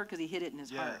knew the word because he hid it in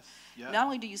his heart. Yep. Not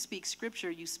only do you speak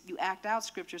Scripture, you act out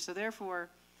Scripture, so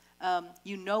therefore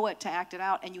you know it to act it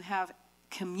out, and you have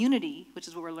community, which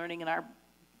is what we're learning in our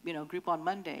group on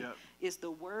Monday. Yep. It's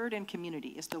the word and community.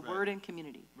 It's the Right. word and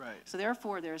community. Right. So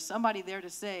therefore, there's somebody there to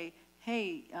say,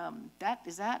 hey,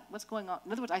 is that what's going on?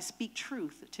 In other words, I speak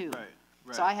truth too. Right.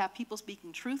 Right. So I have people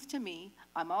speaking truth to me.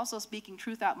 I'm also speaking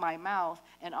truth out my mouth,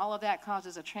 and all of that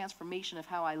causes a transformation of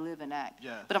how I live and act.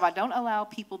 Yes. But if I don't allow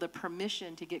people the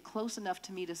permission to get close enough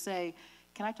to me to say,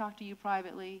 can I talk to you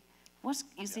privately?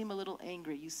 You seem a little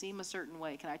angry. You seem a certain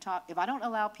way. Can I talk? If I don't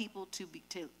allow people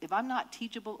if I'm not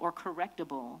teachable or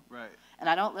correctable, Right. and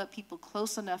I don't let people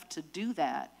close enough to do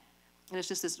that, and it's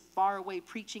just this far away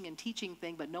preaching and teaching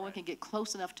thing, but no one can get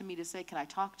close enough to me to say, can I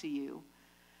talk to you?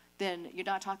 Then you're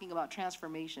not talking about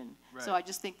transformation. So Right. I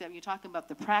just think that when you're talking about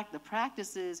the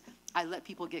practice is I let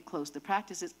people get close. The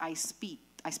practice is I speak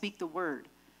the word.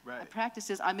 Right. The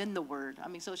practice is I'm in the word. I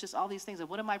mean, so it's just all these things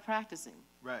of what am I practicing?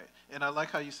 Right, and I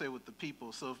like how you say with the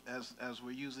people. So as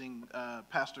we're using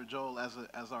Pastor Joel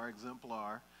as our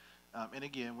exemplar, and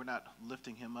again, we're not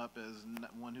lifting him up as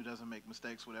one who doesn't make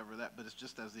mistakes, whatever that, but it's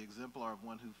just as the exemplar of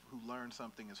one who learned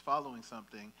something, is following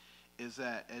something, is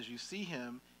that as you see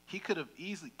him, he could have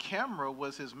easily, camera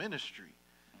was his ministry.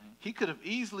 He could have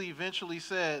easily eventually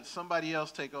said, somebody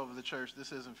else take over the church,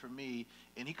 this isn't for me,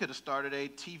 and he could have started a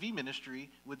TV ministry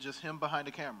with just him behind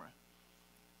the camera,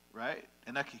 right?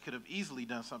 And he could have easily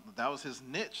done something. That was his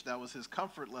niche, that was his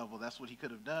comfort level, that's what he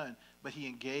could have done, but he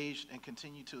engaged and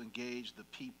continued to engage the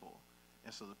people,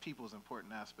 and so the people is an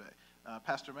important aspect.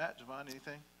 Pastor Matt, Javon,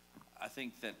 anything? I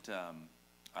think that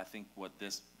what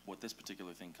this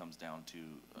particular thing comes down to,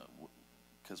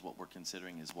 because what we're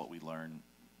considering is what we learn.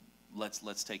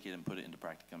 Let's take it and put it into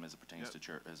practicum as it pertains Yep. to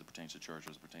church, as it pertains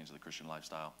to the Christian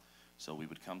lifestyle. So we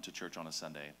would come to church on a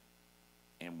Sunday,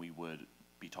 and we would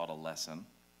be taught a lesson,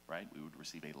 right? We would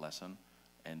receive a lesson,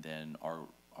 and then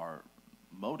our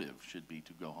motive should be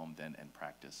to go home then and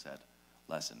practice said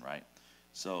lesson, right?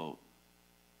 So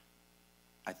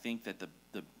I think that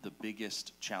the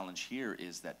biggest challenge here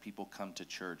is that people come to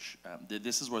church.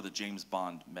 This is where the James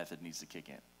Bond method needs to kick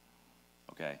in.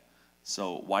 Okay,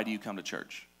 so why do you come to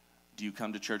church? Do you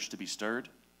come to church to be stirred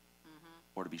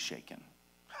or to be shaken?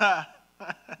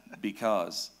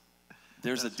 Because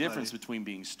there's That's a difference funny. between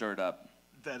being stirred up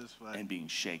That is funny. and being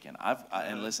shaken.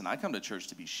 And listen, I come to church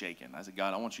to be shaken. I said,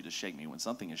 God, I want you to shake me. When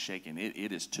something is shaken,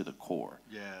 it is to the core.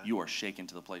 Yeah. You are shaken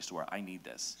to the place to where I need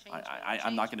this. Change me,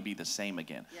 I'm not change going to be the same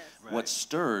again. Yes. Right. What's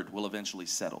stirred will eventually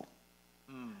settle.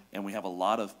 And we have a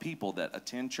lot of people that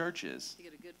attend churches You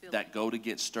get a good feeling. that go to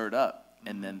get stirred up,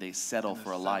 and then they settle And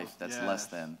for a it's life settled. that's less Yes.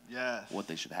 than Yes. what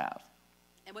they should have.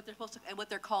 And what they're supposed to, and what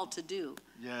they're called to do.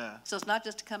 Yeah. So it's not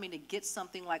just coming to get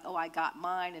something like, oh, I got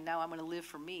mine and now I'm going to live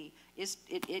for me.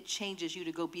 It changes you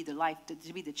to go be the life,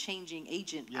 to be the changing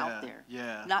agent Yeah, out there.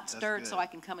 yeah, Not that's stirred so good. I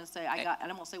can come and say, I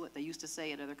won't say what they used to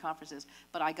say at other conferences,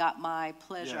 but I got my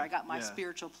pleasure, Yeah, I got my yeah.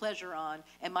 spiritual pleasure on,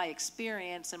 and my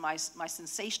experience and my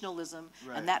sensationalism,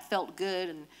 Right. and that felt good.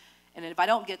 And if I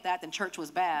don't get that, then church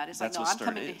was bad. It's That's like, no, what I'm stirred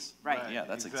coming is. to, right. Right. Yeah,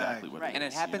 that's Exactly. exactly what Right. it And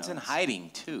is. it happens you in know,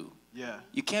 hiding too. Yeah.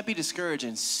 You can't be discouraged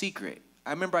in secret. I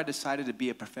remember I decided to be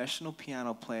a professional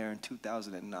piano player in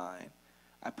 2009.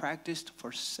 I practiced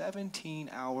for 17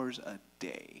 hours a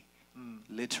day,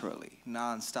 literally,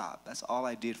 nonstop. That's all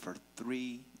I did for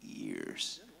 3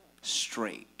 years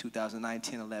straight, 2009,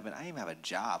 10, 11. I didn't even have a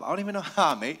job. I don't even know how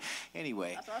I made.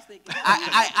 Anyway, That's what I was thinking.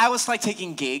 I was like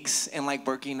taking gigs and like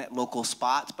working at local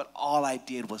spots, but all I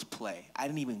did was play. I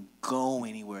didn't even go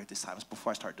anywhere at this time. It was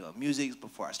before I started doing music, it was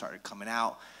before I started coming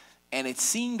out. And it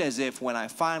seemed as if when I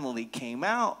finally came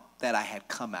out that I had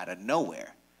come out of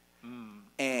nowhere.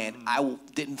 And I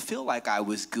didn't feel like I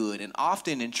was good. And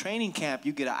often in training camp,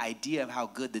 you get an idea of how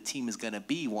good the team is going to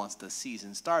be once the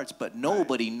season starts, but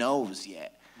nobody knows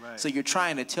yet. Right. So you're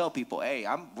trying to tell people, hey,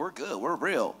 we're good, we're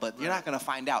real, but you're not going to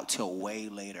find out till way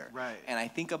later. Right. And I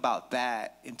think about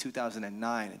that in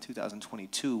 2009 and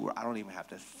 2022, where I don't even have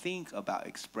to think about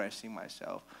expressing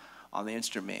myself on the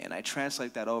instrument. And I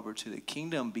translate that over to the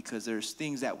kingdom because there's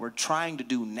things that we're trying to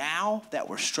do now that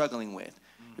we're struggling with.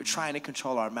 We're trying to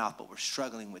control our mouth, but we're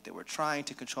struggling with it. We're trying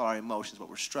to control our emotions, but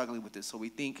we're struggling with it. So we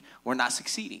think we're not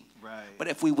succeeding. Right. But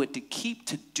if we would to keep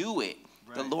to do it,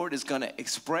 the Right. Lord is going to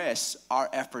express our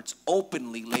efforts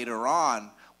openly later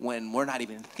on when we're not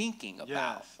even thinking about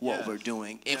Yes, what yes, we're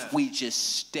doing if yes. we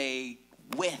just stay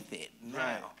with it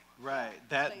Right. now. Right.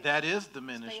 That is the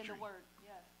ministry. Stay in the word,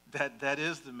 yeah. That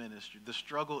is the ministry. The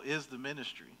struggle is the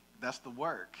ministry. That's the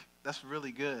work. That's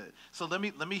really good. So let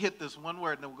me hit this one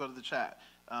word and then we'll go to the chat.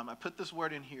 I put this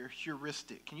word in here,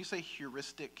 heuristic. Can you say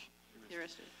heuristic?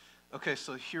 Heuristic. Okay,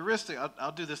 so heuristic.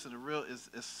 I'll do this in a real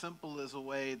as simple as a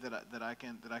way that I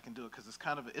can do it because it's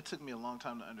kind of it took me a long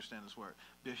time to understand this word.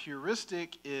 The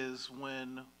heuristic is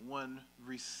when one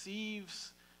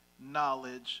receives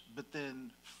knowledge, but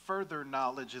then further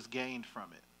knowledge is gained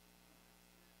from it.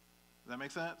 Does that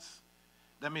make sense?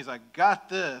 That means I got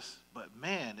this, but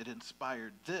man, it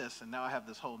inspired this, and now I have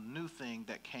this whole new thing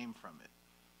that came from it.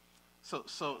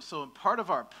 So in part of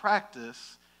our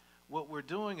practice, what we're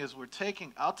doing is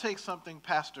I'll take something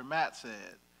Pastor Matt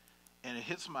said, and it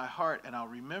hits my heart, and I'll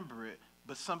remember it,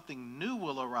 but something new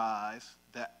will arise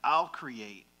that I'll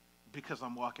create because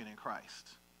I'm walking in Christ.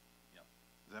 Yep.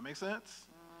 Does that make sense?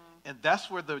 And that's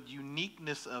where the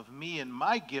uniqueness of me and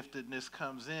my giftedness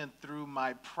comes in, through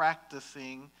my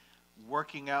practicing,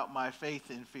 working out my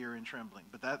faith in fear and trembling.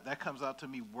 But that comes out to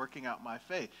me working out my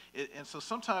faith. And so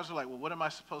sometimes we're like, well, what am I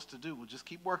supposed to do? Well, just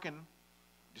keep working.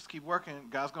 Just keep working.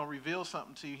 God's going to reveal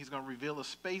something to you. He's going to reveal a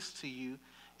space to you.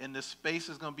 And this space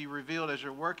is going to be revealed as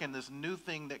you're working, this new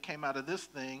thing that came out of this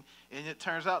thing. And it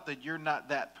turns out that you're not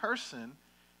that person.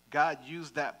 God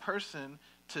used that person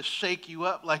to shake you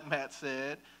up, like Matt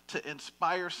said, to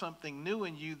inspire something new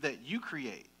in you that you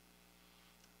create.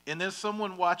 And then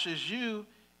someone watches you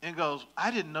and goes,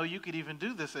 I didn't know you could even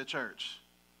do this at church.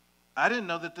 I didn't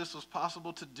know that this was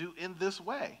possible to do in this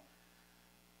way.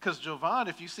 Because Jovan,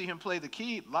 if you see him play the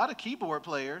key, a lot of keyboard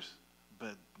players,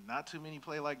 but not too many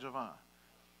play like Jovan,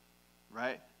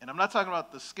 right? And I'm not talking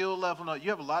about the skill level. No, you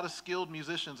have a lot of skilled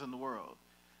musicians in the world,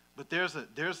 but there's a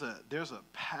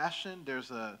passion,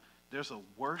 there's a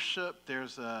worship,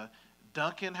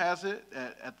 Duncan has it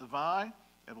at the Vine,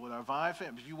 and with our Vine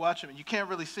fam. If you watch him, you can't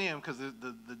really see him because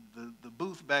the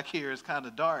booth back here is kind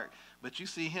of dark, but you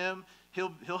see him,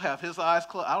 he'll have his eyes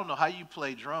closed. I don't know how you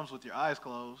play drums with your eyes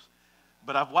closed,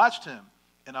 but I've watched him,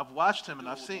 and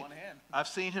I've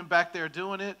seen him back there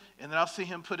doing it, and then I'll see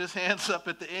him put his hands up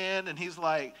at the end, and he's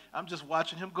like, I'm just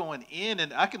watching him going in,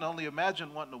 and I can only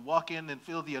imagine wanting to walk in and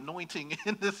feel the anointing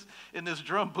in this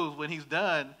drum booth when he's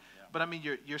done. But I mean,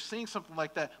 you're seeing something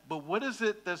like that. But what is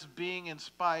it that's being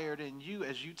inspired in you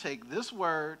as you take this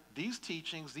word, these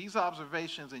teachings, these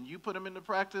observations, and you put them into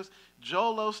practice?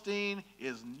 Joel Osteen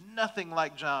is nothing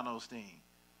like John Osteen.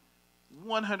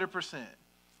 100%.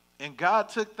 And God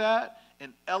took that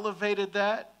and elevated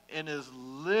that and is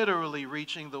literally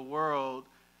reaching the world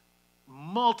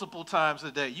multiple times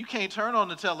a day. You can't turn on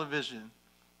the television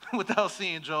without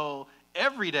seeing Joel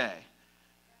every day,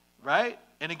 right?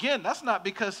 And again, that's not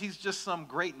because he's just some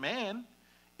great man.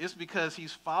 It's because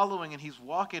he's following and he's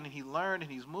walking and he learned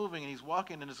and he's moving and he's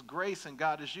walking in his grace and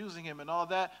God is using him and all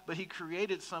that. But he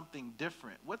created something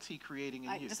different. What's he creating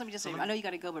in you? Let me just say, I know you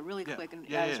got to go, but really quick. And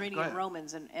I was reading in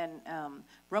Romans, and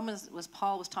Romans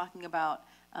Paul was talking about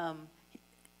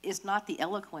it's not the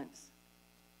eloquence.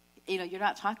 You know, you're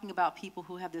not talking about people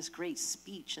who have this great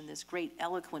speech and this great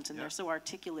eloquence and they're so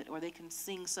articulate or they can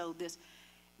sing so this.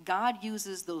 God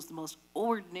uses those most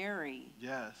ordinary.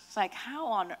 Yes. It's like, how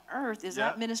on earth is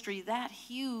that ministry that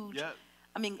huge? Yep.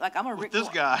 I mean, like I'm a Rick. This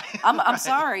guy. I'm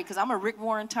sorry, because I'm a Rick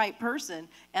Warren type person,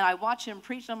 and I watch him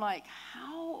preach. And I'm like,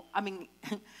 how? I mean,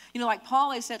 you know, like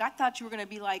Paul said, I thought you were going to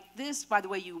be like this by the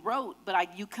way you wrote,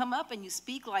 but you come up and you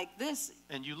speak like this.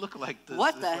 And you look like this.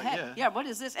 What the heck? Yeah, what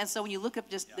is this? And so when you look up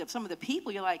just some of the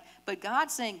people, you're like, but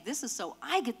God's saying this is so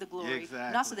I get the glory,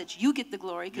 not so that you get the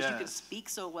glory because you can speak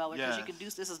so well or because you can do.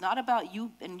 This is not about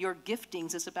you and your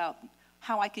giftings. It's about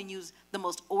how I can use the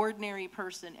most ordinary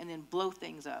person and then blow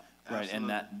things up. Right, and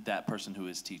that person who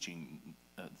is teaching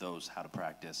those how to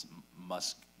practice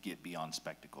must get beyond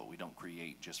spectacle. We don't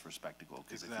create just for spectacle,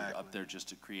 because if you're up there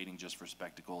creating just for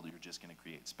spectacle, you're just going to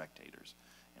create spectators,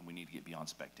 and we need to get beyond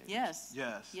spectators.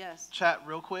 Yes. Chat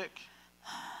real quick.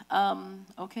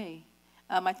 Okay.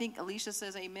 I think Alicia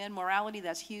says amen. Morality,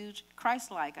 that's huge.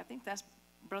 Christ-like, I think that's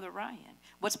Brother Ryan.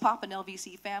 What's poppin',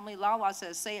 LVC family? Lala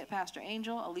says, say it, Pastor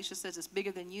Angel. Alicia says it's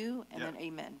bigger than you, and then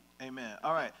amen. Amen.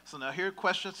 All right. So now here are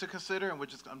questions to consider, and I'm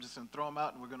just going to throw them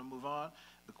out, and we're going to move on.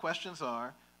 The questions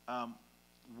are,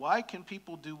 why can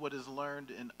people do what is learned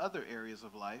in other areas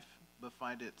of life, but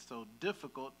find it so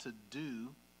difficult to do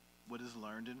what is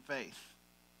learned in faith?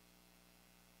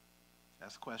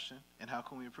 That's a question. And how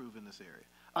can we improve in this area?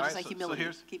 All right, humility.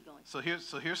 Keep going. So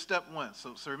here's step one.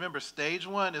 So remember, stage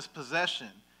one is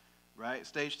possession, right?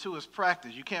 Stage two is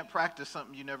practice. You can't practice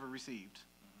something you never received.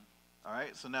 All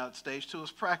right, so now stage two is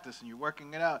practice, and you're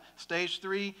working it out. Stage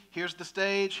three, here's the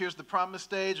stage, here's the promise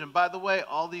stage, and by the way,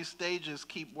 all these stages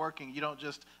keep working. You don't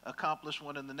just accomplish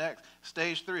one in the next.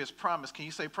 Stage three is promise. Can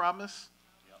you say promise?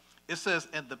 It says,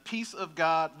 and the peace of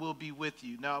God will be with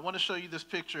you. Now, I want to show you this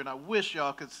picture, and I wish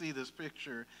y'all could see this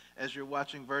picture as you're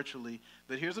watching virtually.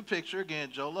 But here's a picture, again,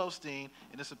 Joel Osteen,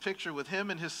 and it's a picture with him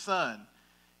and his son.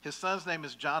 His son's name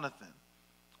is Jonathan.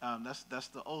 That's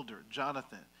the older,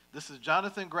 Jonathan. This is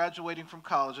Jonathan graduating from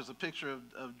college. There's a picture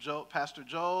of Pastor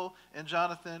Joel and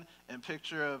Jonathan, and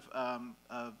picture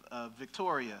of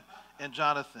Victoria and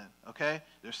Jonathan, okay?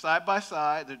 They're side by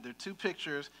side. They're two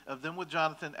pictures of them with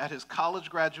Jonathan at his college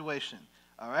graduation,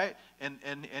 all right? And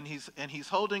he's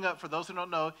holding up, for those who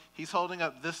don't know, he's holding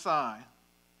up this sign,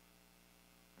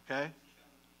 okay?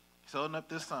 He's holding up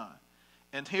this sign.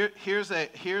 And here's a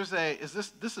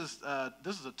this is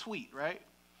a tweet, right?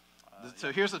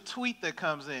 So here's a tweet that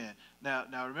comes in. Now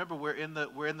remember, we're in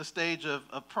the stage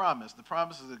of promise. The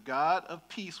promise is that God of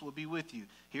peace will be with you.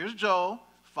 Here's Joel,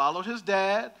 followed his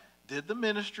dad, did the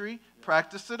ministry,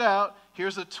 practiced it out.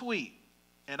 Here's a tweet.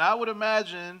 And I would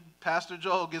imagine Pastor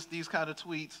Joel gets these kind of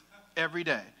tweets every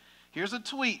day. Here's a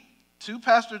tweet to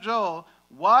Pastor Joel.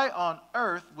 Why on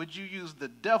earth would you use the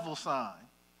devil sign?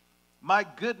 My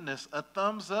goodness, a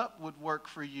thumbs up would work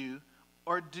for you.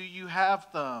 Or do you have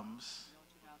thumbs?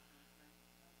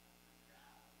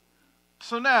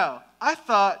 So now, I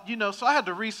thought, so I had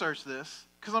to research this.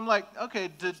 Because I'm like, okay,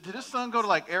 did his son go to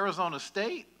like Arizona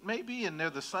State maybe, and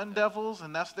they're the Sun Devils,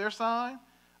 and that's their sign?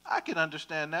 I can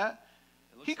understand that.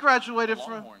 He graduated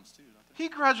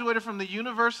from the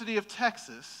University of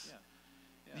Texas. Yeah.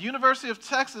 Yeah. The University of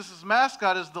Texas's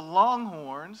mascot is the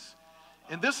Longhorns,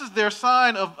 and this is their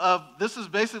sign of this is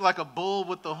basically like a bull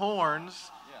with the horns,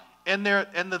 and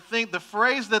the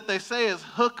phrase that they say is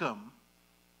hook 'em,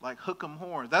 like hook 'em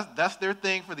horns. That's their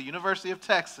thing for the University of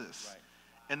Texas. Right.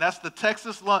 And that's the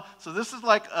Texas long. So this is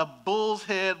like a bull's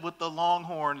head with the long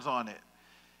horns on it.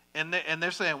 And they're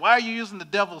saying, why are you using the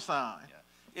devil sign? Yeah.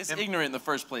 It's ignorant in the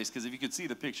first place, because if you could see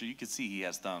the picture, you could see he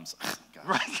has thumbs.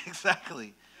 Right,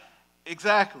 exactly.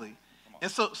 Exactly.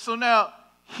 And so now,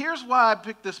 here's why I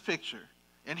picked this picture.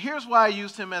 And here's why I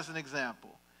used him as an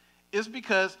example. Is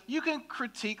because you can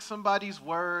critique somebody's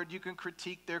word, you can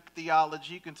critique their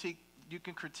theology, you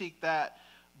can critique that.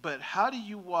 But how do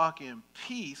you walk in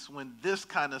peace when this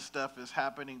kind of stuff is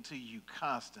happening to you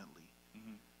constantly?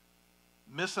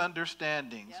 Mm-hmm.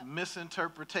 Misunderstandings,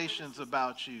 misinterpretations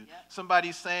about you.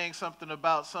 Somebody saying something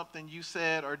about something you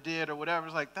said or did or whatever.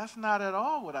 It's like, that's not at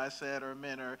all what I said or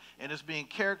meant, and it's being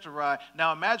characterized.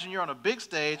 Now imagine you're on a big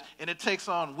stage and it takes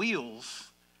on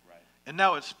wheels. Right. And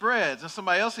now it spreads and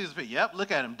somebody else sees it. Yep, look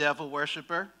at him, devil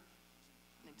worshiper.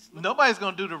 Nobody's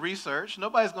going to do the research.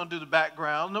 Nobody's going to do the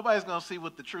background. Nobody's going to see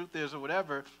what the truth is or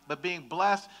whatever, but being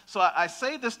blessed. So I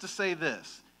say this to say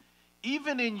this.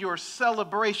 Even in your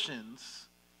celebrations,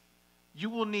 you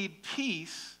will need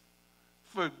peace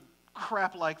for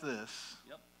crap like this.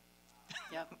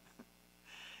 Yep.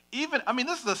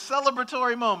 This is a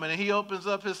celebratory moment, and he opens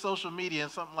up his social media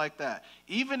and something like that.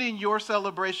 Even in your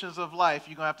celebrations of life,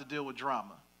 you're going to have to deal with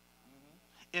drama.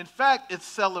 Mm-hmm. In fact, it's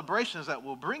celebrations that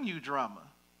will bring you drama.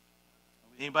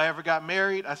 Anybody ever got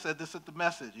married? I said this at the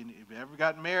message. If you ever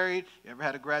got married, you ever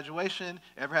had a graduation,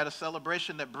 ever had a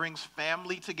celebration that brings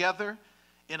family together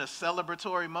in a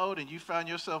celebratory mode, and you found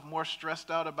yourself more stressed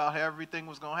out about how everything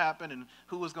was going to happen and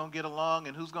who was going to get along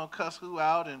and who's going to cuss who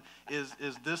out, and is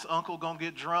this uncle going to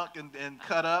get drunk and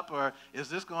cut up, or is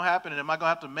this going to happen, and am I going to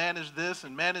have to manage this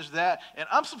and manage that? And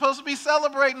I'm supposed to be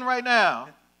celebrating right now.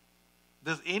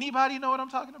 Does anybody know what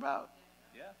I'm talking about?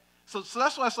 So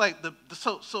that's why it's like,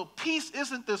 so peace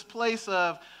isn't this place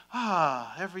of,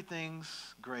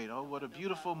 everything's great. Oh, what a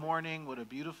beautiful morning, what a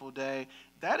beautiful day.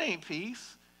 That ain't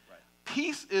peace. Right.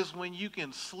 Peace is when you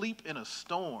can sleep in a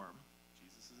storm.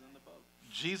 Jesus is in the boat.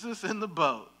 Jesus in the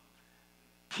boat.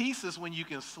 Peace is when you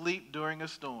can sleep during a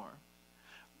storm.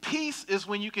 Peace is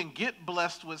when you can get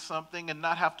blessed with something and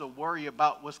not have to worry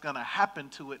about what's going to happen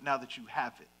to it now that you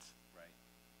have it.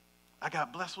 I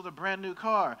got blessed with a brand new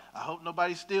car. I hope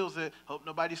nobody steals it. Hope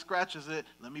nobody scratches it.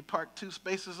 Let me park 2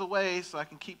 spaces away so I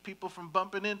can keep people from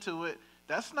bumping into it.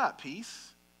 That's not peace.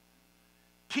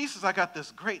 Peace is I got this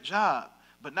great job,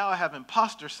 but now I have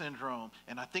imposter syndrome,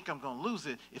 and I think I'm going to lose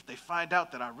it if they find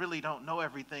out that I really don't know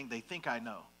everything they think I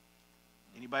know.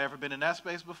 Anybody ever been in that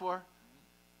space before?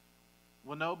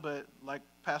 Well, no, but like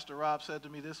Pastor Rob said to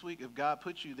me this week, if God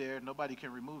put you there, nobody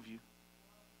can remove you.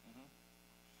 Mm-hmm.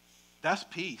 That's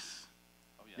peace.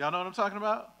 Y'all know what I'm talking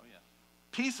about? Oh, yeah.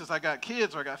 Peace is I got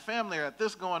kids or I got family or I got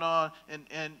this going on,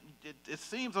 and it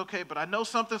seems okay, but I know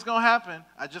something's going to happen.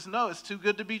 I just know it's too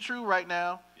good to be true right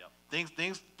now. Yep.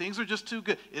 Things are just too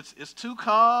good. It's too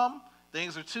calm.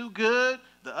 Things are too good.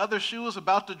 The other shoe is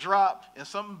about to drop, and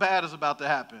something bad is about to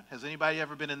happen. Has anybody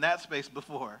ever been in that space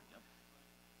before? Yep.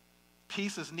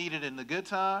 Peace is needed in the good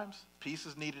times. Peace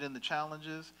is needed in the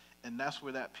challenges. And that's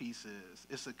where that peace is.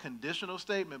 It's a conditional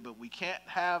statement, but we can't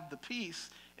have the peace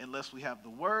unless we have the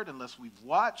word, unless we've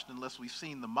watched, unless we've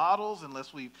seen the models,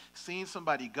 unless we've seen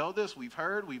somebody go this, we've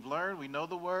heard, we've learned, we know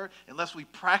the word, unless we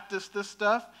practice this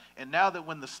stuff. And now that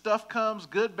when the stuff comes,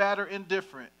 good, bad, or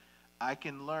indifferent, I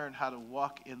can learn how to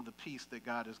walk in the peace that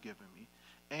God has given me.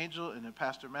 Angel, and then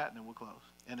Pastor Matt, and then we'll close.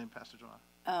 And then Pastor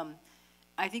John.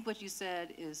 I think what you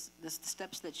said is the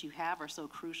steps that you have are so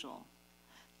crucial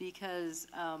because,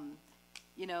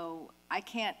 you know, I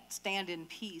can't stand in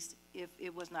peace if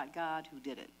it was not God who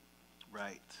did it.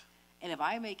 Right. And if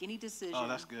I make any decision, Oh,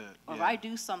 that's good. or if Yeah. I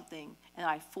do something and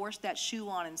I force that shoe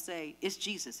on and say, it's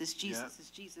Jesus, it's Jesus, Yep. it's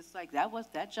Jesus, like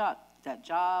that job,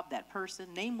 that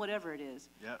person, name whatever it is.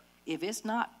 Yep. If it's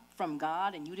not from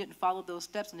God and you didn't follow those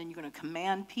steps and then you're going to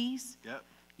command peace, Yep.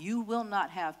 you will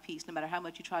not have peace no matter how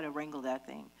much you try to wrangle that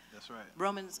thing. That's right.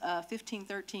 Romans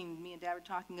 15:13, me and Dad were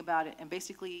talking about it, and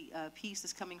basically peace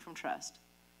is coming from trust.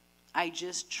 I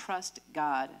just trust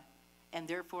God, and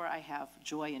therefore I have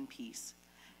joy and peace.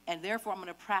 And therefore I'm going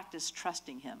to practice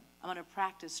trusting him. I'm going to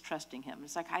practice trusting him.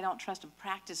 It's like I don't trust him,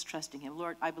 practice trusting him.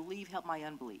 Lord, I believe, help my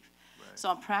unbelief. Right. So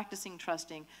I'm practicing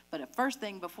trusting, but the first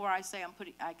thing before I say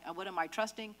what am I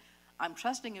trusting? I'm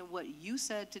trusting in what you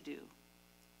said to do.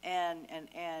 And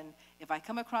if I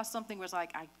come across something where it's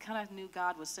like, I kind of knew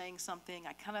God was saying something,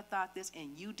 I kind of thought this,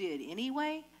 and you did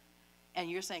anyway, and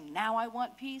you're saying, now I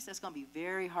want peace, that's going to be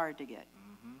very hard to get.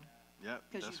 Yep.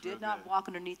 Because you that's real did not good. walk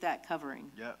underneath that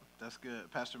covering. Yep. That's good.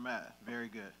 Pastor Matt, very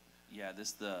good. Yeah,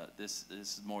 this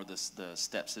is more the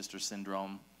stepsister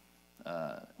syndrome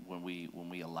when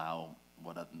we allow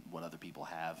what other people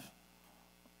have,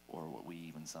 or what we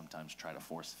even sometimes try to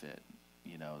force fit.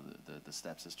 You know, the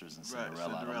stepsisters and Right, Cinderella. I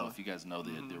don't know Cinderella. if you guys know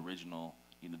the original.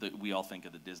 You know, we all think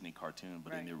of the Disney cartoon,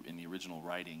 but Right. in the original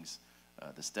writings,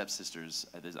 the stepsisters.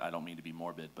 I don't mean to be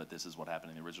morbid, but this is what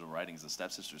happened in the original writings. The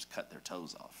stepsisters cut their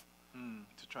toes off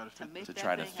To try to fit. make to that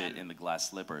try to thing fit happen. in the glass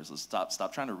slippers. Let's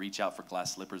stop trying to reach out for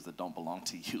glass slippers that don't belong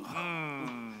to you.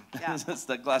 Yeah.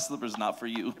 The glass slipper's not for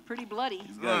you. Pretty bloody.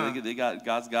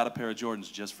 God's got a pair of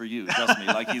Jordans just for you. Trust me.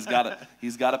 Like he's got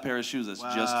a pair of shoes that's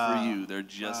just for Wow. you. They're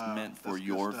just Wow. meant for That's good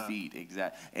your stuff. feet.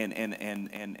 Exact.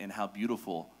 And how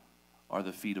beautiful are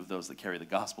the feet of those that carry the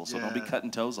gospel. So don't be Yeah.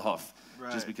 cutting toes off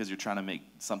Right. just because you're trying to make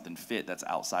something fit that's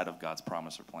outside of God's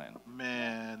promise or plan.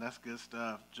 Man, that's good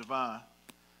stuff. Javon.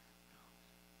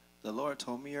 The Lord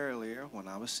told me earlier when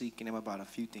I was seeking him about a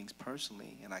few things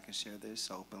personally, and I can share this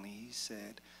openly. He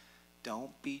said,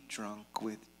 don't be drunk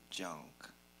with junk.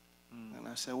 And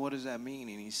I said, what does that mean?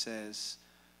 And he says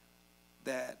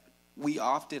that we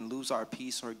often lose our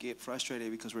peace or get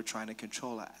frustrated because we're trying to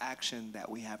control an action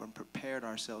that we haven't prepared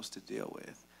ourselves to deal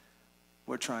with.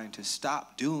 We're trying to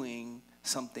stop doing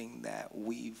something that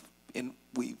we've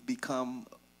become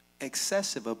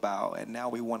excessive about, and now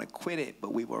we want to quit it,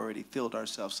 but we've already filled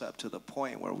ourselves up to the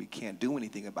point where we can't do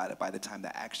anything about it by the time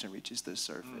the action reaches the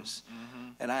surface.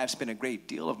 And I have spent a great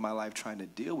deal of my life trying to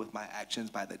deal with my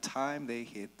actions by the time they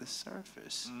hit the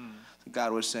surface. So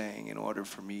God was saying, in order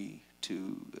for me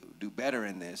to do better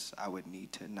in this, I would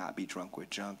need to not be drunk with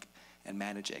junk and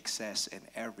manage excess in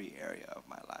every area of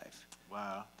my life.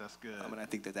 Wow, that's good. And I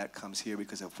think that comes here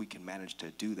because if we can manage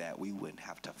to do that, we wouldn't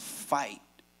have to fight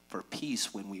for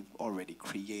peace when we've already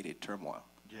created turmoil.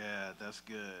 Yeah, that's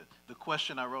good. The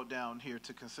question I wrote down here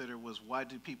to consider was, why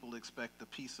do people expect the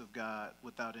peace of God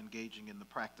without engaging in the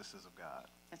practices of God?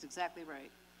 That's exactly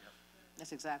right.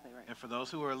 That's exactly right. And for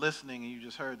those who are listening and you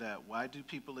just heard that, why do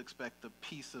people expect the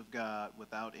peace of God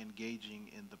without engaging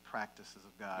in the practices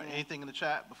of God? Yeah. Anything in the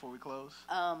chat before we close?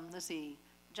 Let's see.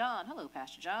 John, hello,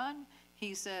 Pastor John.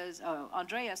 He says,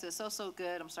 Andrea says, so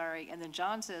good, I'm sorry. And then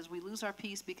John says, we lose our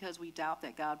peace because we doubt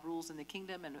that God rules in the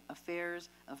kingdom and affairs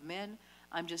of men.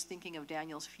 I'm just thinking of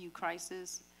Daniel's few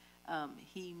crises.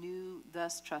 He knew,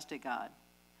 thus trusted God.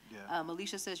 Yeah.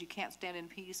 Alicia says, you can't stand in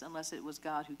peace unless it was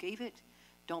God who gave it.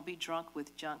 Don't be drunk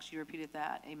with junk. She repeated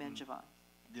that. Amen, Javon.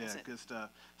 Yeah, That's it. good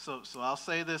stuff. So I'll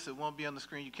say this. It won't be on the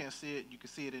screen. You can't see it. You can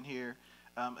see it in here.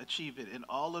 Achieve it. In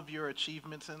all of your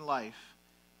achievements in life,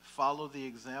 follow the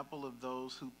example of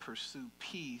those who pursue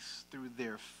peace through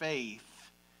their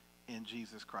faith in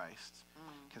Jesus Christ.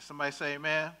 Can somebody say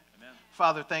amen? Amen.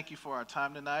 Father, thank you for our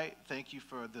time tonight. Thank you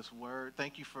for this word.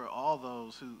 Thank you for all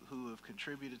those who have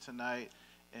contributed tonight.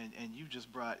 And you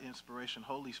just brought inspiration.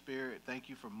 Holy Spirit, thank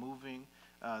you for moving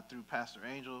through Pastor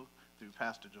Angel, through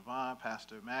Pastor Javon,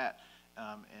 Pastor Matt,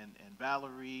 and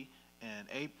Valerie, and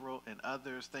April, and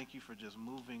others. Thank you for just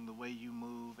moving the way you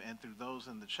move. And through those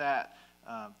in the chat,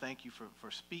 thank you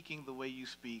for speaking the way you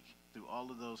speak through all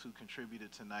of those who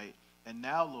contributed tonight. And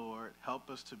now, Lord, help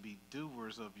us to be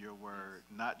doers of your word,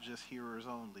 not just hearers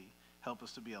only. Help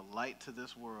us to be a light to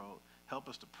this world. Help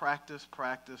us to practice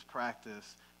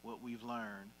what we've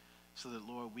learned so that,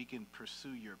 Lord, we can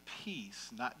pursue your peace,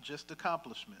 not just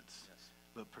accomplishments,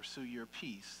 but pursue your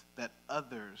peace that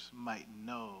others might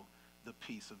know the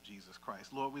peace of Jesus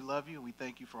Christ. Lord, we love you and we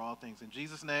thank you for all things. In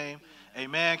Jesus' name,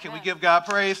 amen. Can we give God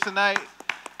praise tonight?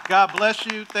 God bless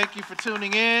you. Thank you for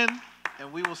tuning in,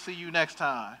 and we will see you next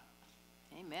time.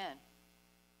 Amen.